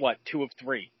lost, 2 of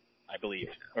 3, I believe.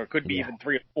 Or it could be even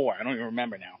 3 or 4. I don't even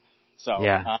remember now. So,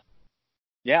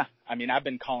 yeah, I mean, I've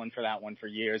been calling for that one for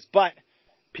years. But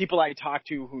people I talk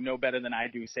to who know better than I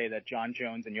do say that John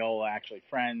Jones and Yoel are actually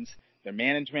friends. Their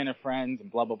management are friends,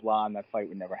 and blah, blah, blah, and that fight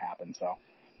would never happen. So,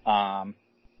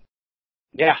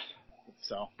 yeah.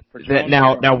 So,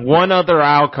 now, one other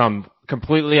outcome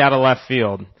completely out of left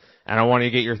field, and I want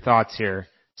to get your thoughts here.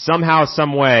 Somehow,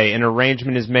 some way, an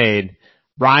arrangement is made.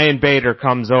 Ryan Bader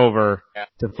comes over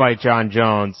to fight John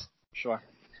Jones. Sure.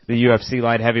 The UFC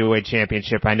Light Heavyweight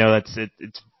Championship. I know it's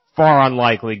far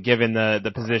unlikely given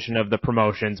the position of the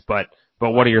promotions, but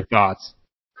what are your thoughts?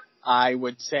 I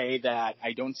would say that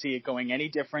I don't see it going any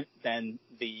different than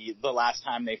the last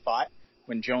time they fought,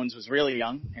 when Jones was really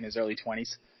young, in his early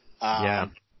 20s.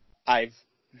 I've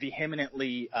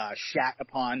vehemently shat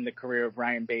upon the career of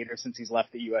Ryan Bader since he's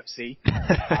left the UFC.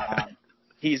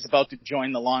 He's about to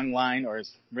join the long line, or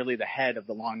is really the head of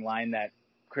the long line that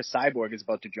Chris Cyborg is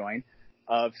about to join,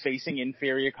 of facing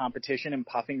inferior competition and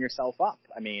puffing yourself up.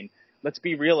 I mean, let's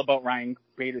be real about Ryan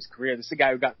Bader's career. This is a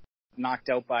guy who got knocked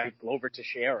out by Glover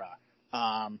Teixeira.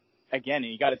 Again,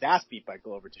 he got his ass beat by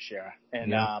Glover Teixeira.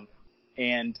 And,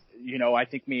 I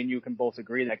think me and you can both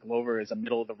agree that Glover is a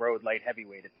middle-of-the-road light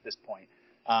heavyweight at this point.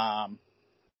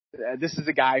 This is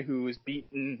a guy who has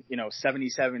beaten,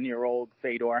 77-year-old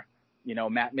Fedor,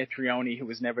 Matt Mitrione, who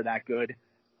was never that good,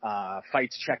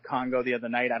 fights Czech Congo the other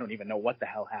night. I don't even know what the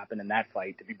hell happened in that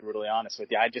fight, to be brutally honest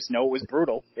with you. I just know it was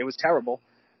brutal. It was terrible.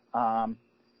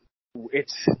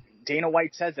 It's Dana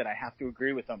White says it. I have to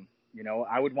agree with him.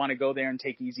 I would want to go there and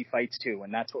take easy fights too.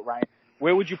 And that's what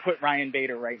where would you put Ryan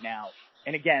Bader right now?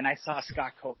 And again, I saw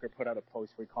Scott Coker put out a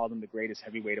post where he called him the greatest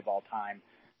heavyweight of all time.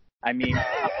 I mean,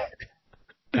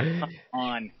 come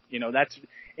on,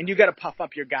 and you got to puff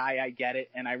up your guy. I get it.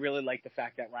 And I really like the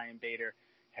fact that Ryan Bader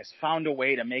has found a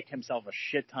way to make himself a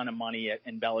shit ton of money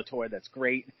in Bellator. That's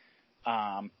great.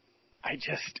 I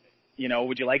just,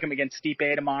 would you like him against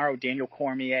Stipe tomorrow? Daniel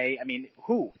Cormier? I mean,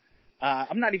 who?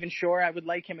 I'm not even sure I would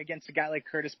like him against a guy like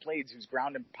Curtis Blades, whose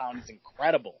ground and pound is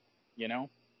incredible,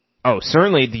 Oh,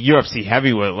 certainly the UFC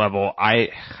heavyweight level. I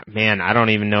don't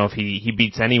even know if he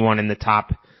beats anyone in the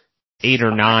top 8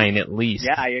 or 9 at least.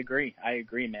 Yeah, I agree,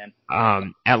 man.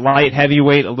 At light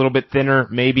heavyweight, a little bit thinner,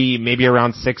 maybe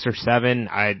around 6 or 7.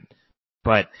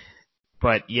 But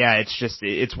yeah,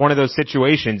 it's one of those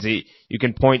situations. You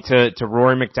can point to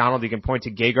Rory McDonald, you can point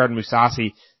to Gegard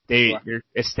Mousasi. They're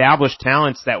established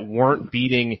talents that weren't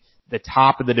beating the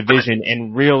top of the division,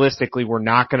 and realistically we're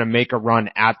not going to make a run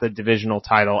at the divisional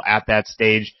title at that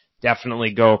stage,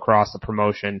 definitely go across the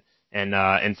promotion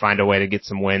and find a way to get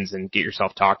some wins and get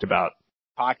yourself talked about.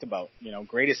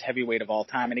 Greatest heavyweight of all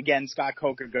time. And again, Scott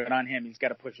Coker, good on him. He's got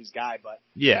to push his guy, but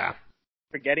yeah,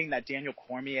 forgetting that Daniel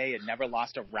Cormier had never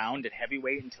lost a round at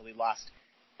heavyweight until he lost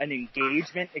an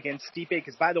engagement against Stipe,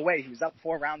 because by the way, he was up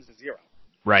 4 rounds to 0.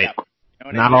 Right.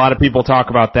 Yeah. Not a lot of people talk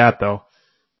about that though.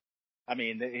 I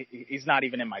mean, he's not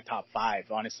even in my top 5,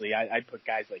 honestly. I'd put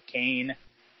guys like Kane,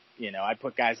 I'd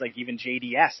put guys like even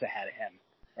JDS ahead of him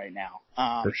right now.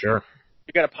 For sure.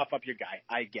 You got to puff up your guy.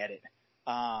 I get it.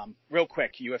 Real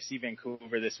quick, UFC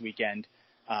Vancouver this weekend.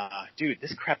 Dude,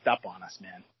 this crept up on us,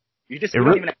 man. We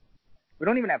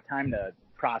don't even have time to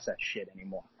process shit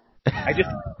anymore. I just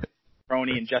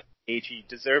Roney and Justin Gaethje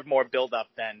deserve more build up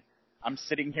than I'm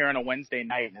sitting here on a Wednesday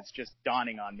night and it's just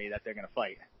dawning on me that they're going to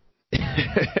fight.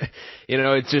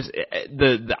 It's just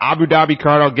the Abu Dhabi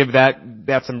card. I'll give that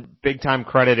some big time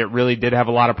credit. It really did have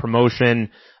a lot of promotion,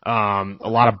 a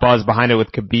lot of buzz behind it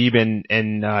with Khabib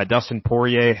and Dustin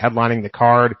Poirier headlining the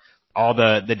card, all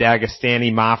the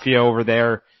Dagestani mafia over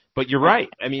there. But you're right.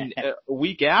 I mean, a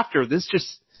week after this,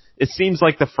 it seems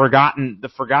like the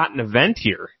forgotten event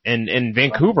here. And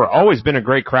Vancouver always been a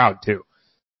great crowd too.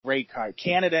 Great card.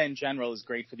 Canada in general is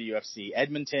great for the UFC.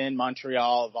 Edmonton,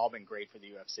 Montreal have all been great for the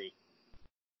UFC.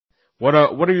 What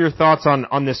are your thoughts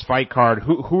on this fight card?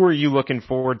 Who are you looking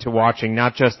forward to watching?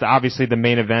 Not just obviously the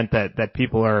main event that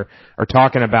people are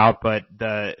talking about, but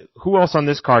who else on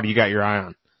this card you got your eye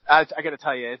on? I got to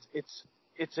tell you,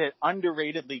 it's an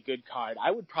underratedly good card.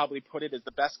 I would probably put it as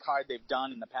the best card they've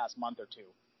done in the past month or two,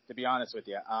 to be honest with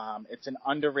you. It's an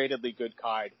underratedly good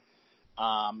card.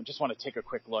 I just want to take a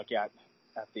quick look at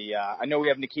the. I know we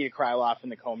have Nikita Krylov in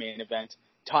the co-main event.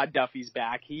 Todd Duffy's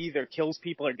back. He either kills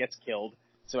people or gets killed.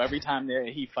 So every time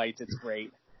he fights, it's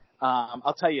great.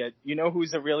 I'll tell you,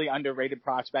 who's a really underrated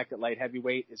prospect at light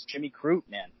heavyweight is Jimmy Crute,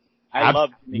 man. I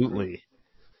love Jimmy Crute.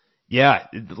 Yeah,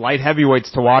 light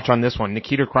heavyweights to watch on this one.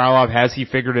 Nikita Krylov, has he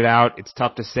figured it out? It's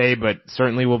tough to say, but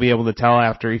certainly we'll be able to tell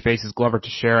after he faces Glover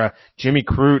Teixeira. Jimmy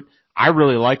Crute, I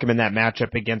really like him in that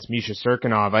matchup against Misha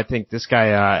Serkinov. I think this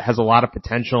guy has a lot of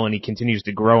potential, and he continues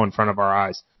to grow in front of our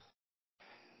eyes.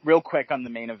 Real quick on the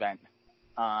main event.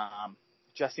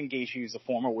 Justin Gaethje is a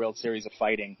former World Series of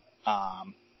Fighting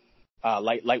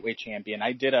lightweight champion.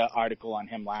 I did an article on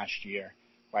him last year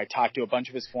where I talked to a bunch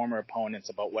of his former opponents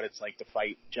about what it's like to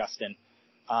fight Justin.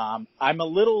 I'm a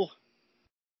little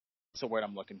 – what's the word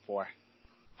I'm looking for?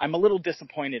 I'm a little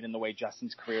disappointed in the way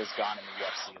Justin's career has gone in the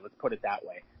UFC. Let's put it that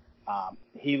way.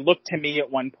 He looked to me at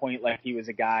one point like he was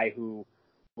a guy who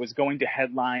was going to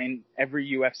headline every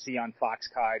UFC on Fox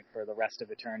card for the rest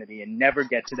of eternity and never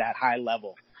get to that high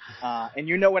level. And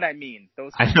you know what I mean.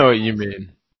 I know what you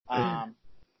mean.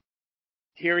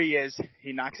 Here he is.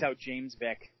 He knocks out James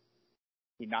Vick.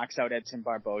 He knocks out Edson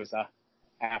Barboza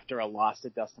after a loss to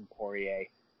Dustin Poirier.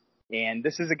 And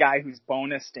this is a guy who's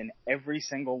bonused in every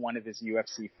single one of his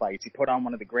UFC fights. He put on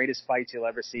one of the greatest fights you'll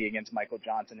ever see against Michael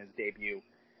Johnson, his debut.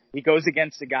 He goes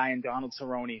against a guy in Donald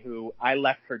Cerrone who I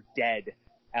left for dead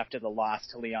after the loss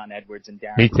to Leon Edwards and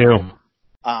Darren. Me too.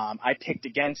 I picked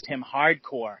against him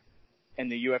hardcore in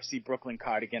the UFC Brooklyn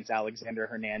card against Alexander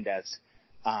Hernandez.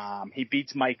 He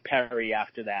beats Mike Perry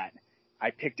after that. I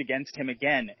picked against him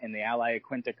again in the Al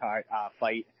Iaquinta card,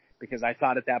 fight because I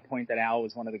thought at that point that Al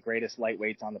was one of the greatest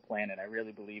lightweights on the planet. I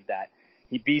really believe that.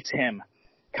 He beats him,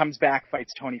 comes back,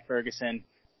 fights Tony Ferguson.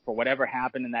 For whatever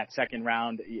happened in that second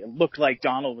round, it looked like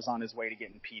Donald was on his way to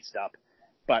getting pieced up.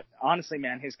 But honestly,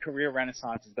 man, his career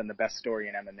renaissance has been the best story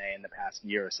in MMA in the past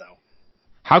year or so.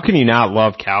 How can you not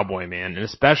love Cowboy, man? And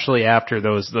especially after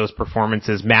those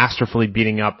performances, masterfully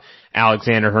beating up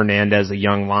Alexander Hernandez, a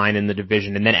young lion in the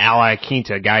division, and then Al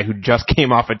Iaquinta, a guy who just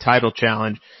came off a title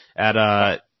challenge at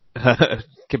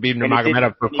Khabib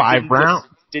Nurmagomedov for 5 rounds.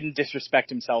 Didn't disrespect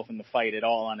himself in the fight at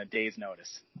all on a day's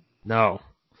notice. No,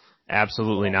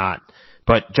 absolutely not.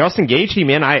 But Justin Gaethje,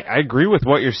 man, I agree with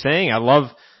what you're saying. I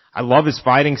love his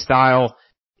fighting style.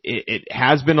 It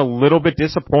has been a little bit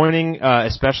disappointing,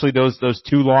 especially those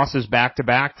 2 losses back to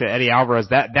back to Eddie Alvarez.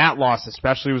 That loss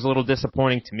especially was a little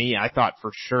disappointing to me. I thought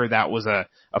for sure that was a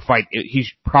fight he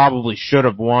probably should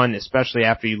have won, especially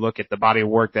after you look at the body of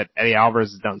work that Eddie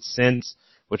Alvarez has done since,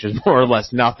 which is more or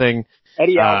less nothing.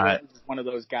 Eddie Alvarez is one of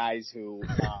those guys who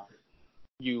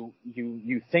you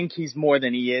think he's more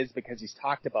than he is because he's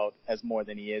talked about as more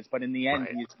than he is, but in the end,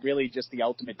 He's really just the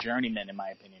ultimate journeyman, in my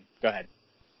opinion. Go ahead.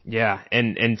 Yeah,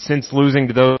 and since losing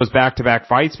to those back-to-back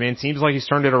fights, man, seems like he's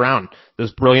turned it around.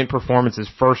 Those brilliant performances,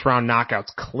 first-round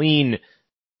knockouts, clean,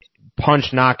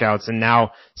 punch knockouts, and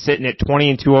now sitting at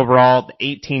 20-2 overall,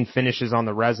 18 finishes on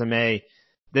the resume.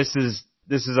 This is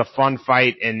a fun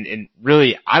fight, and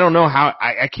really, I don't know how,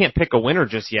 I can't pick a winner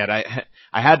just yet. I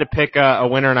had to pick a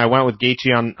winner, and I went with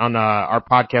Gaethje on our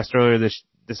podcast earlier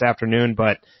this afternoon,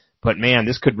 but man,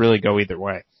 this could really go either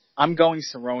way. I'm going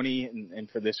Cerrone, and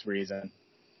for this reason.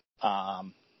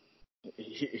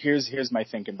 Here's my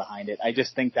thinking behind it. I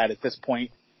just think that at this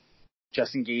point,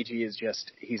 Justin Gaethje is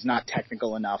he's not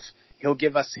technical enough. He'll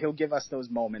give us those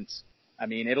moments. I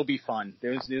mean, it'll be fun.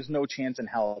 There's no chance in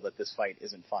hell that this fight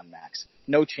isn't fun, Max.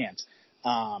 No chance.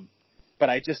 But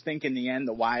I just think in the end,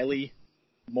 the wily,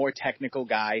 more technical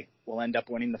guy will end up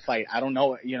winning the fight. I don't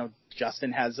know.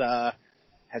 Justin has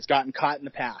gotten caught in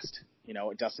the past.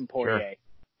 Dustin Poirier, Sure.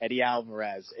 Eddie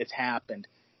Alvarez. It's happened.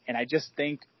 And I just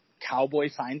think Cowboy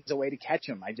finds a way to catch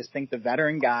him. I just think the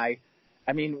veteran guy,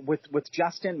 I mean, with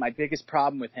Justin, my biggest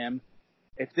problem with him,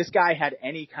 if this guy had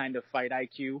any kind of fight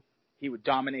IQ, he would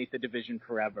dominate the division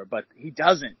forever, but he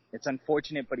doesn't. It's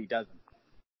unfortunate, but he doesn't.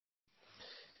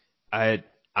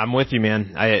 I'm with you,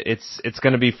 man. It's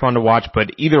going to be fun to watch, but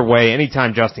either way,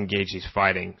 anytime Justin Gaethje's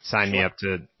fighting, sign me up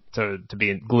to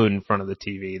be glued in front of the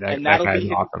TV. That'll guy's be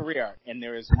his awesome. career, and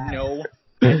there is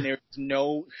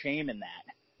no shame in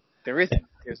that. There isn't.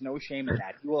 There's no shame in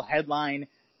that. He will headline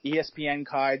ESPN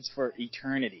cards for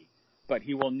eternity, but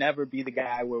he will never be the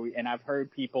guy and I've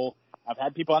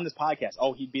had people on this podcast,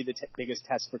 he'd be the biggest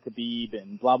test for Khabib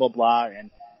and blah, blah, blah,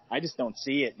 and I just don't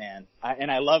see it, man.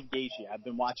 I love Gaethje. I've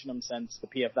been watching him since the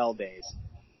PFL days.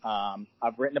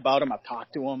 I've written about him. I've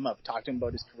talked to him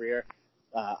about his career.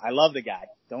 I love the guy.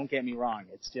 Don't get me wrong.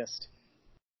 It's just,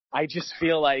 I just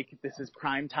feel like this is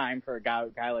prime time for a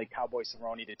guy like Cowboy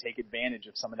Cerrone to take advantage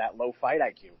of some of that low fight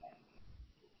IQ.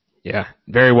 Yeah,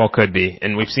 very well could be,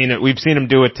 and we've seen it. We've seen him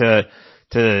do it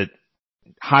to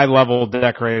high level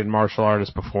decorated martial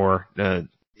artists before.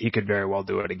 He could very well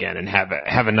do it again and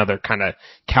have another kind of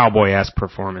Cowboy-esque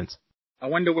performance. I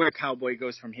wonder where Cowboy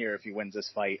goes from here if he wins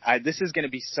this fight. This is going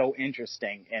to be so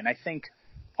interesting, and I think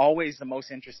always the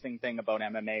most interesting thing about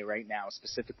MMA right now,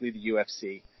 specifically the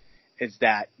UFC, is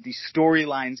that the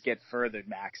storylines get furthered,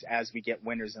 Max, as we get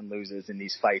winners and losers in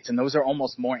these fights. And those are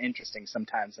almost more interesting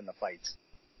sometimes than the fights.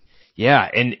 Yeah,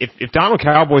 and if Donald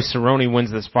Cowboy Cerrone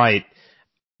wins this fight,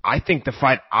 I think the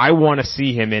fight I want to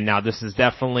see him in now, this is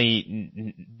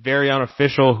definitely very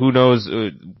unofficial. Who knows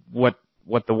what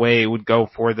the way it would go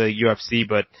for the UFC,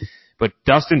 but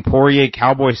Dustin Poirier,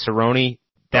 Cowboy Cerrone,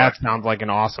 that sounds like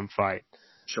an awesome fight.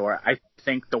 Sure. I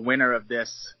think the winner of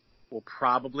this will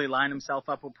probably line himself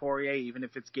up with Poirier, even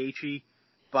if it's Gaethje.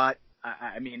 But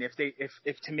I mean, if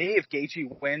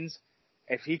Gaethje wins,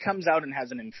 if he comes out and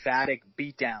has an emphatic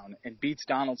beatdown and beats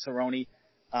Donald Cerrone,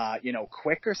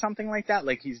 quick or something like that,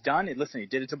 like he's done it. Listen, he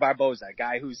did it to Barboza, a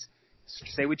guy who's,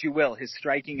 say what you will, his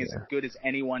striking is as good as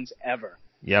anyone's ever.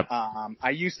 Yep. I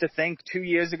used to think 2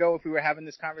 years ago, if we were having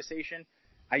this conversation,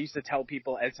 I used to tell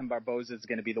people Edson Barboza is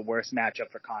going to be the worst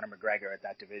matchup for Conor McGregor at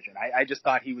that division. I just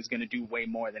thought he was going to do way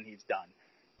more than he's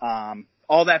done.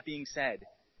 All that being said,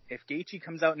 if Gaethje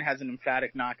comes out and has an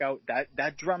emphatic knockout,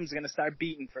 that drum's going to start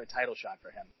beating for a title shot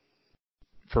for him.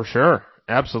 For sure.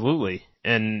 Absolutely.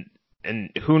 And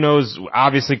who knows,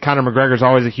 obviously Conor McGregor's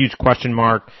always a huge question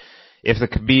mark if the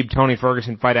Khabib-Tony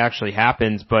Ferguson fight actually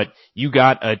happens, but you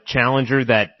got a challenger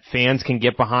that fans can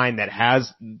get behind that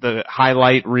has the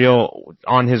highlight reel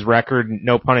on his record,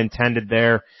 no pun intended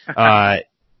there. That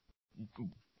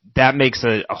makes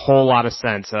a whole lot of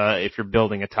sense if you're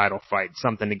building a title fight,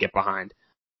 something to get behind.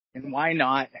 And why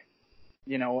not,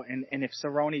 and if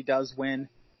Cerrone does win,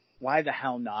 why the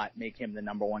hell not make him the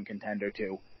number one contender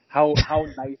too? How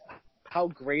nice, how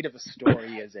great of a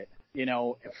story is it?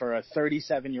 For a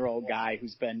 37-year-old guy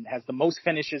has the most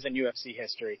finishes in UFC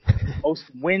history, most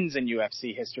wins in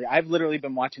UFC history. I've literally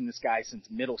been watching this guy since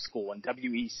middle school in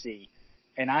WEC,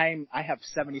 and I have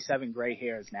 77 gray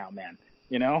hairs now, man.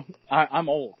 I'm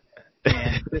old,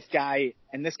 and this guy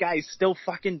is still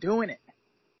fucking doing it.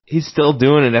 He's still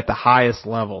doing it at the highest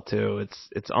level too.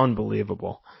 It's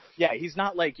unbelievable. Yeah, he's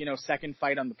not like, second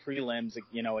fight on the prelims,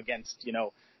 against,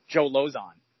 Joe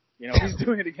Lozon. He's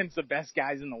doing it against the best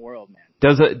guys in the world, man.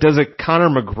 Does a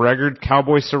Conor McGregor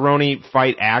Cowboy Cerrone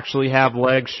fight actually have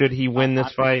legs? Should he win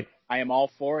this fight? I am all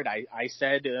for it. I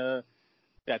said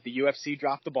that the UFC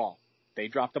dropped the ball. They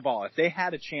dropped the ball. If they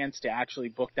had a chance to actually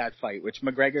book that fight, which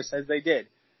McGregor says they did,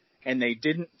 and they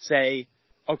didn't say,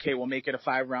 okay, we'll make it a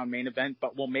 5-round main event,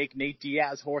 but we'll make Nate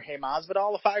Diaz, Jorge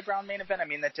Masvidal a 5-round main event. I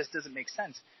mean, that just doesn't make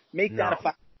sense. Make that a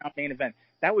 5-round main event.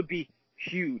 That would be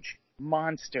huge,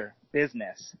 monster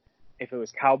business if it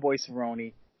was Cowboy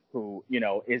Cerrone who, you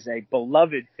know, is a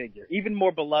beloved figure, even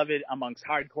more beloved amongst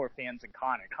hardcore fans than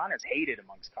Conor. Conor's hated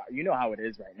amongst Conor. You know how it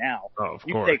is right now. Oh, of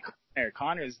you course. say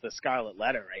Conor's the scarlet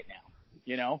letter right now,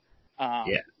 you know?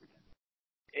 Yeah.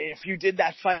 If you did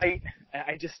that fight,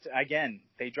 again,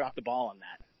 they dropped the ball on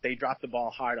that. They dropped the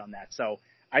ball hard on that. So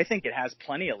I think it has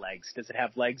plenty of legs. Does it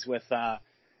have legs with,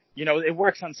 you know, it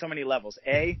works on so many levels.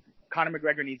 A, Conor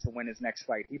McGregor needs to win his next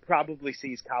fight. He probably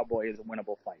sees Cowboy as a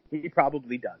winnable fight. He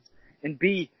probably does. And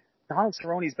B, Donald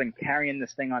Cerrone's been carrying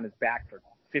this thing on his back for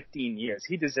 15 years.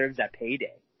 He deserves that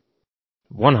payday.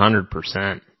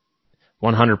 100%.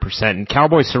 100%. And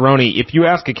Cowboy Cerrone, if you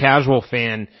ask a casual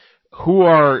fan, who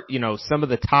are, you know, some of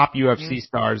the top UFC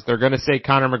stars, they're going to say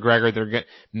Conor McGregor. They're going to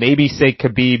maybe say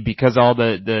Khabib because all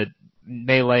the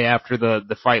melee after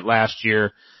the fight last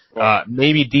year.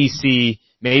 Maybe DC,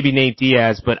 maybe Nate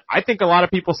Diaz, but I think a lot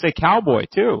of people say Cowboy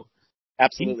too.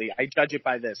 Absolutely. I judge it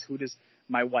by this. Who does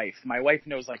my wife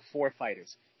knows like 4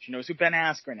 fighters. She knows who Ben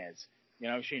Askren is. You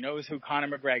know, she knows who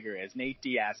Conor McGregor is, Nate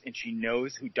Diaz, and she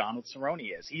knows who Donald Cerrone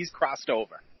is. He's crossed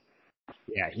over.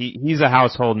 Yeah, he's a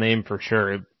household name for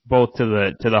sure, both to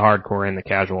the hardcore and the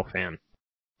casual fan.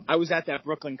 I was at that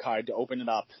Brooklyn card to open it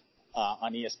up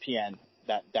on ESPN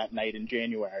that night in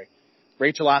January.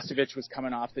 Rachel Ostovich was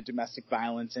coming off the domestic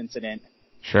violence incident.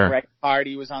 Sure. Greg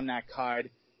Hardy was on that card.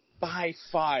 By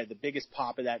far, the biggest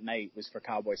pop of that night was for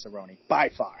Cowboy Cerrone.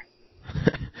 By far.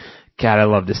 God, I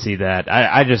love to see that.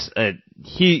 I just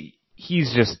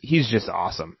he's just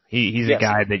awesome. He's a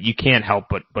guy that you can't help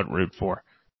but root for.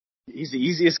 He's the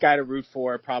easiest guy to root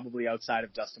for, probably outside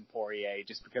of Dustin Poirier,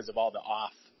 just because of all the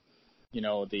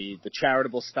the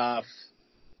charitable stuff.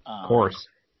 Of course.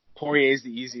 Poirier is the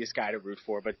easiest guy to root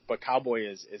for, but Cowboy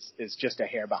is just a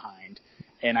hair behind.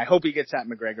 And I hope he gets that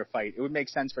McGregor fight. It would make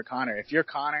sense for Conor. If you're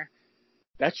Conor,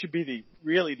 that should be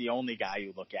really the only guy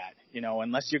you look at,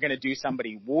 unless you're going to do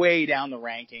somebody way down the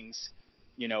rankings,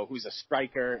 who's a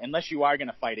striker, unless you are going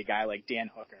to fight a guy like Dan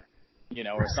Hooker,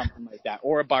 or something like that,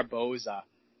 or a Barboza,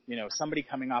 somebody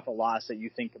coming off a loss that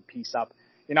you think could piece up.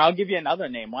 I'll give you another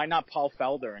name. Why not Paul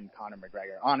Felder and Conor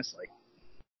McGregor, honestly?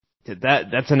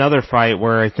 That's another fight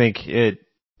where I think it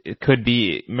could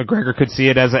be, McGregor could see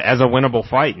it as a winnable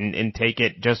fight and take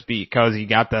it just because he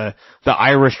got the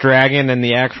Irish Dragon and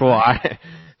the actual,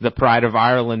 the pride of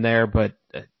Ireland there. But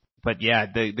yeah,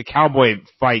 the Cowboy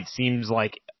fight seems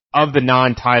like, of the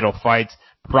non-title fights,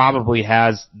 probably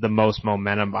has the most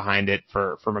momentum behind it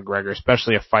for McGregor,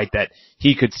 especially a fight that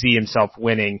he could see himself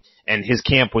winning and his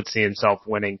camp would see himself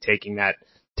winning, taking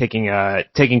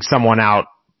someone out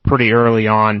pretty early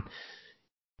on,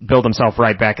 build himself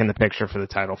right back in the picture for the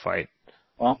title fight.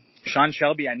 Well, Sean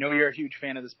Shelby, I know you're a huge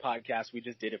fan of this podcast. We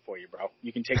just did it for you, bro.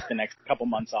 You can take the next couple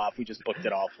months off. We just booked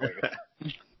it all for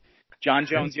you. John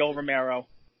Jones, Yoel Romero,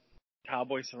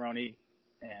 Cowboy Cerrone,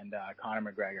 and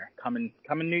Conor McGregor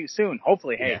coming soon.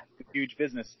 Hopefully, huge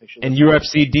business. And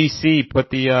UFC DC put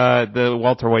the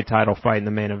welterweight title fight in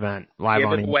the main event live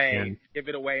on ESPN. Give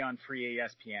it away on free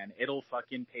ESPN. It'll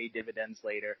fucking pay dividends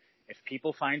later. If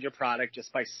people find your product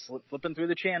just by flipping through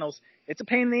the channels, it's a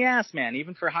pain in the ass, man.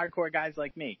 Even for hardcore guys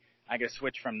like me, I got to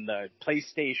switch from the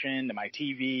PlayStation to my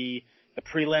TV. The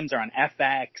prelims are on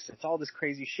FX. It's all this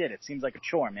crazy shit. It seems like a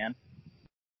chore, man.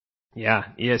 Yeah,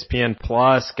 ESPN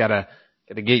Plus. Gotta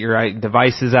get your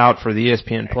devices out for the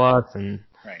ESPN Plus and.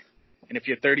 Right. And if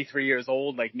you're 33 years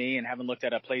old like me and haven't looked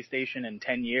at a PlayStation in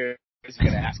 10 years,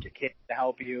 you gotta ask your kid to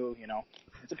help you.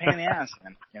 It's a pain in the ass,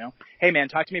 man. Hey, man,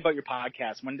 talk to me about your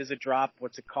podcast. When does it drop?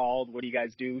 What's it called? What do you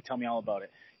guys do? Tell me all about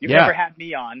it. You've never had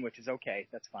me on, which is okay.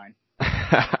 That's fine.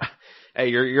 Hey,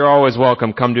 you're always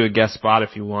welcome. Come to a guest spot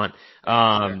if you want.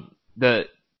 The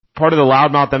part of the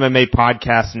Loudmouth MMA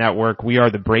podcast network, we are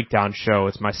the Breakdown Show.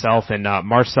 It's myself and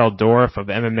Marcel Dorff of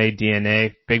MMA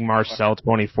DNA, Big Marcel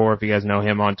 24. If you guys know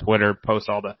him on Twitter, posts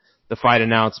all the fight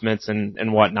announcements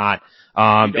and whatnot.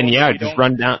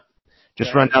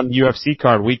 Just run down the UFC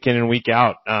card week in and week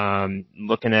out,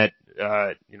 looking at,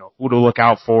 who to look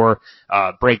out for,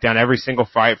 break down every single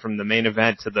fight from the main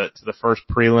event to the first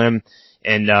prelim,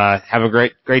 and have a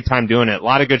great time doing it. A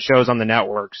lot of good shows on the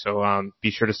network, so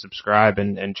be sure to subscribe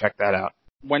and check that out.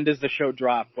 When does the show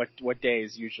drop? What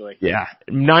days usually? Yeah,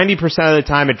 90% of the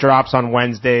time it drops on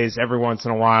Wednesdays. Every once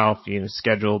in a while, if you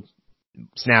schedule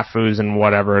snafus and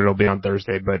whatever, it'll be on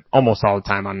Thursday, but almost all the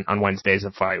time on Wednesdays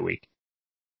of fight week.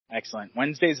 Excellent.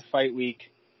 Wednesday's a fight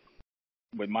week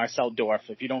with Marcel Dorff.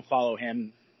 If you don't follow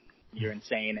him, you're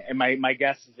insane. And my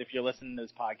guess is if you're listening to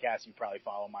this podcast, you probably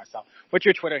follow Marcel. What's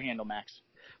your Twitter handle, Max?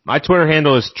 My Twitter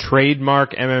handle is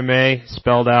Trademark MMA,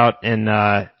 spelled out, and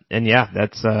yeah,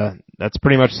 that's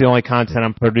pretty much the only content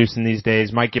I'm producing these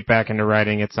days. Might get back into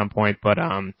writing at some point, but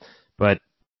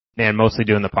Man, mostly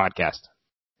doing the podcast.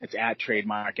 It's at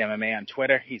Trademark MMA on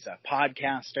Twitter. He's a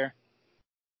podcaster.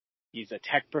 He's a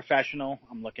tech professional.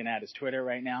 I'm looking at his Twitter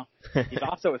right now. He's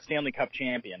also a Stanley Cup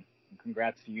champion.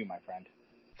 Congrats to you, my friend.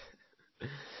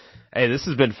 Hey, this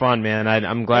has been fun, man.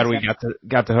 I'm glad we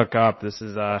got to hook up. This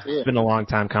is it's been a long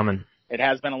time coming. It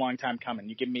has been a long time coming.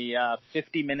 You give me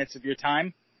 50 minutes of your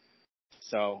time.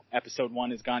 So episode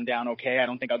 1 has gone down okay. I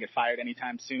don't think I'll get fired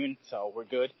anytime soon, so we're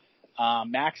good.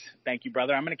 Max, thank you,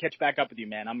 brother. I'm going to catch back up with you,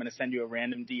 man. I'm going to send you a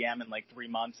random DM in like 3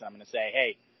 months, and I'm going to say,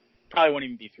 hey, probably won't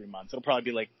even be 3 months. It'll probably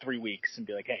be like 3 weeks and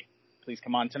be like, hey, please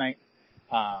come on tonight.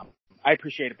 I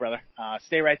appreciate it, brother.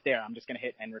 Stay right there. I'm just going to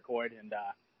hit end record, and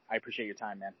I appreciate your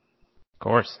time, man. Of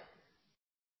course.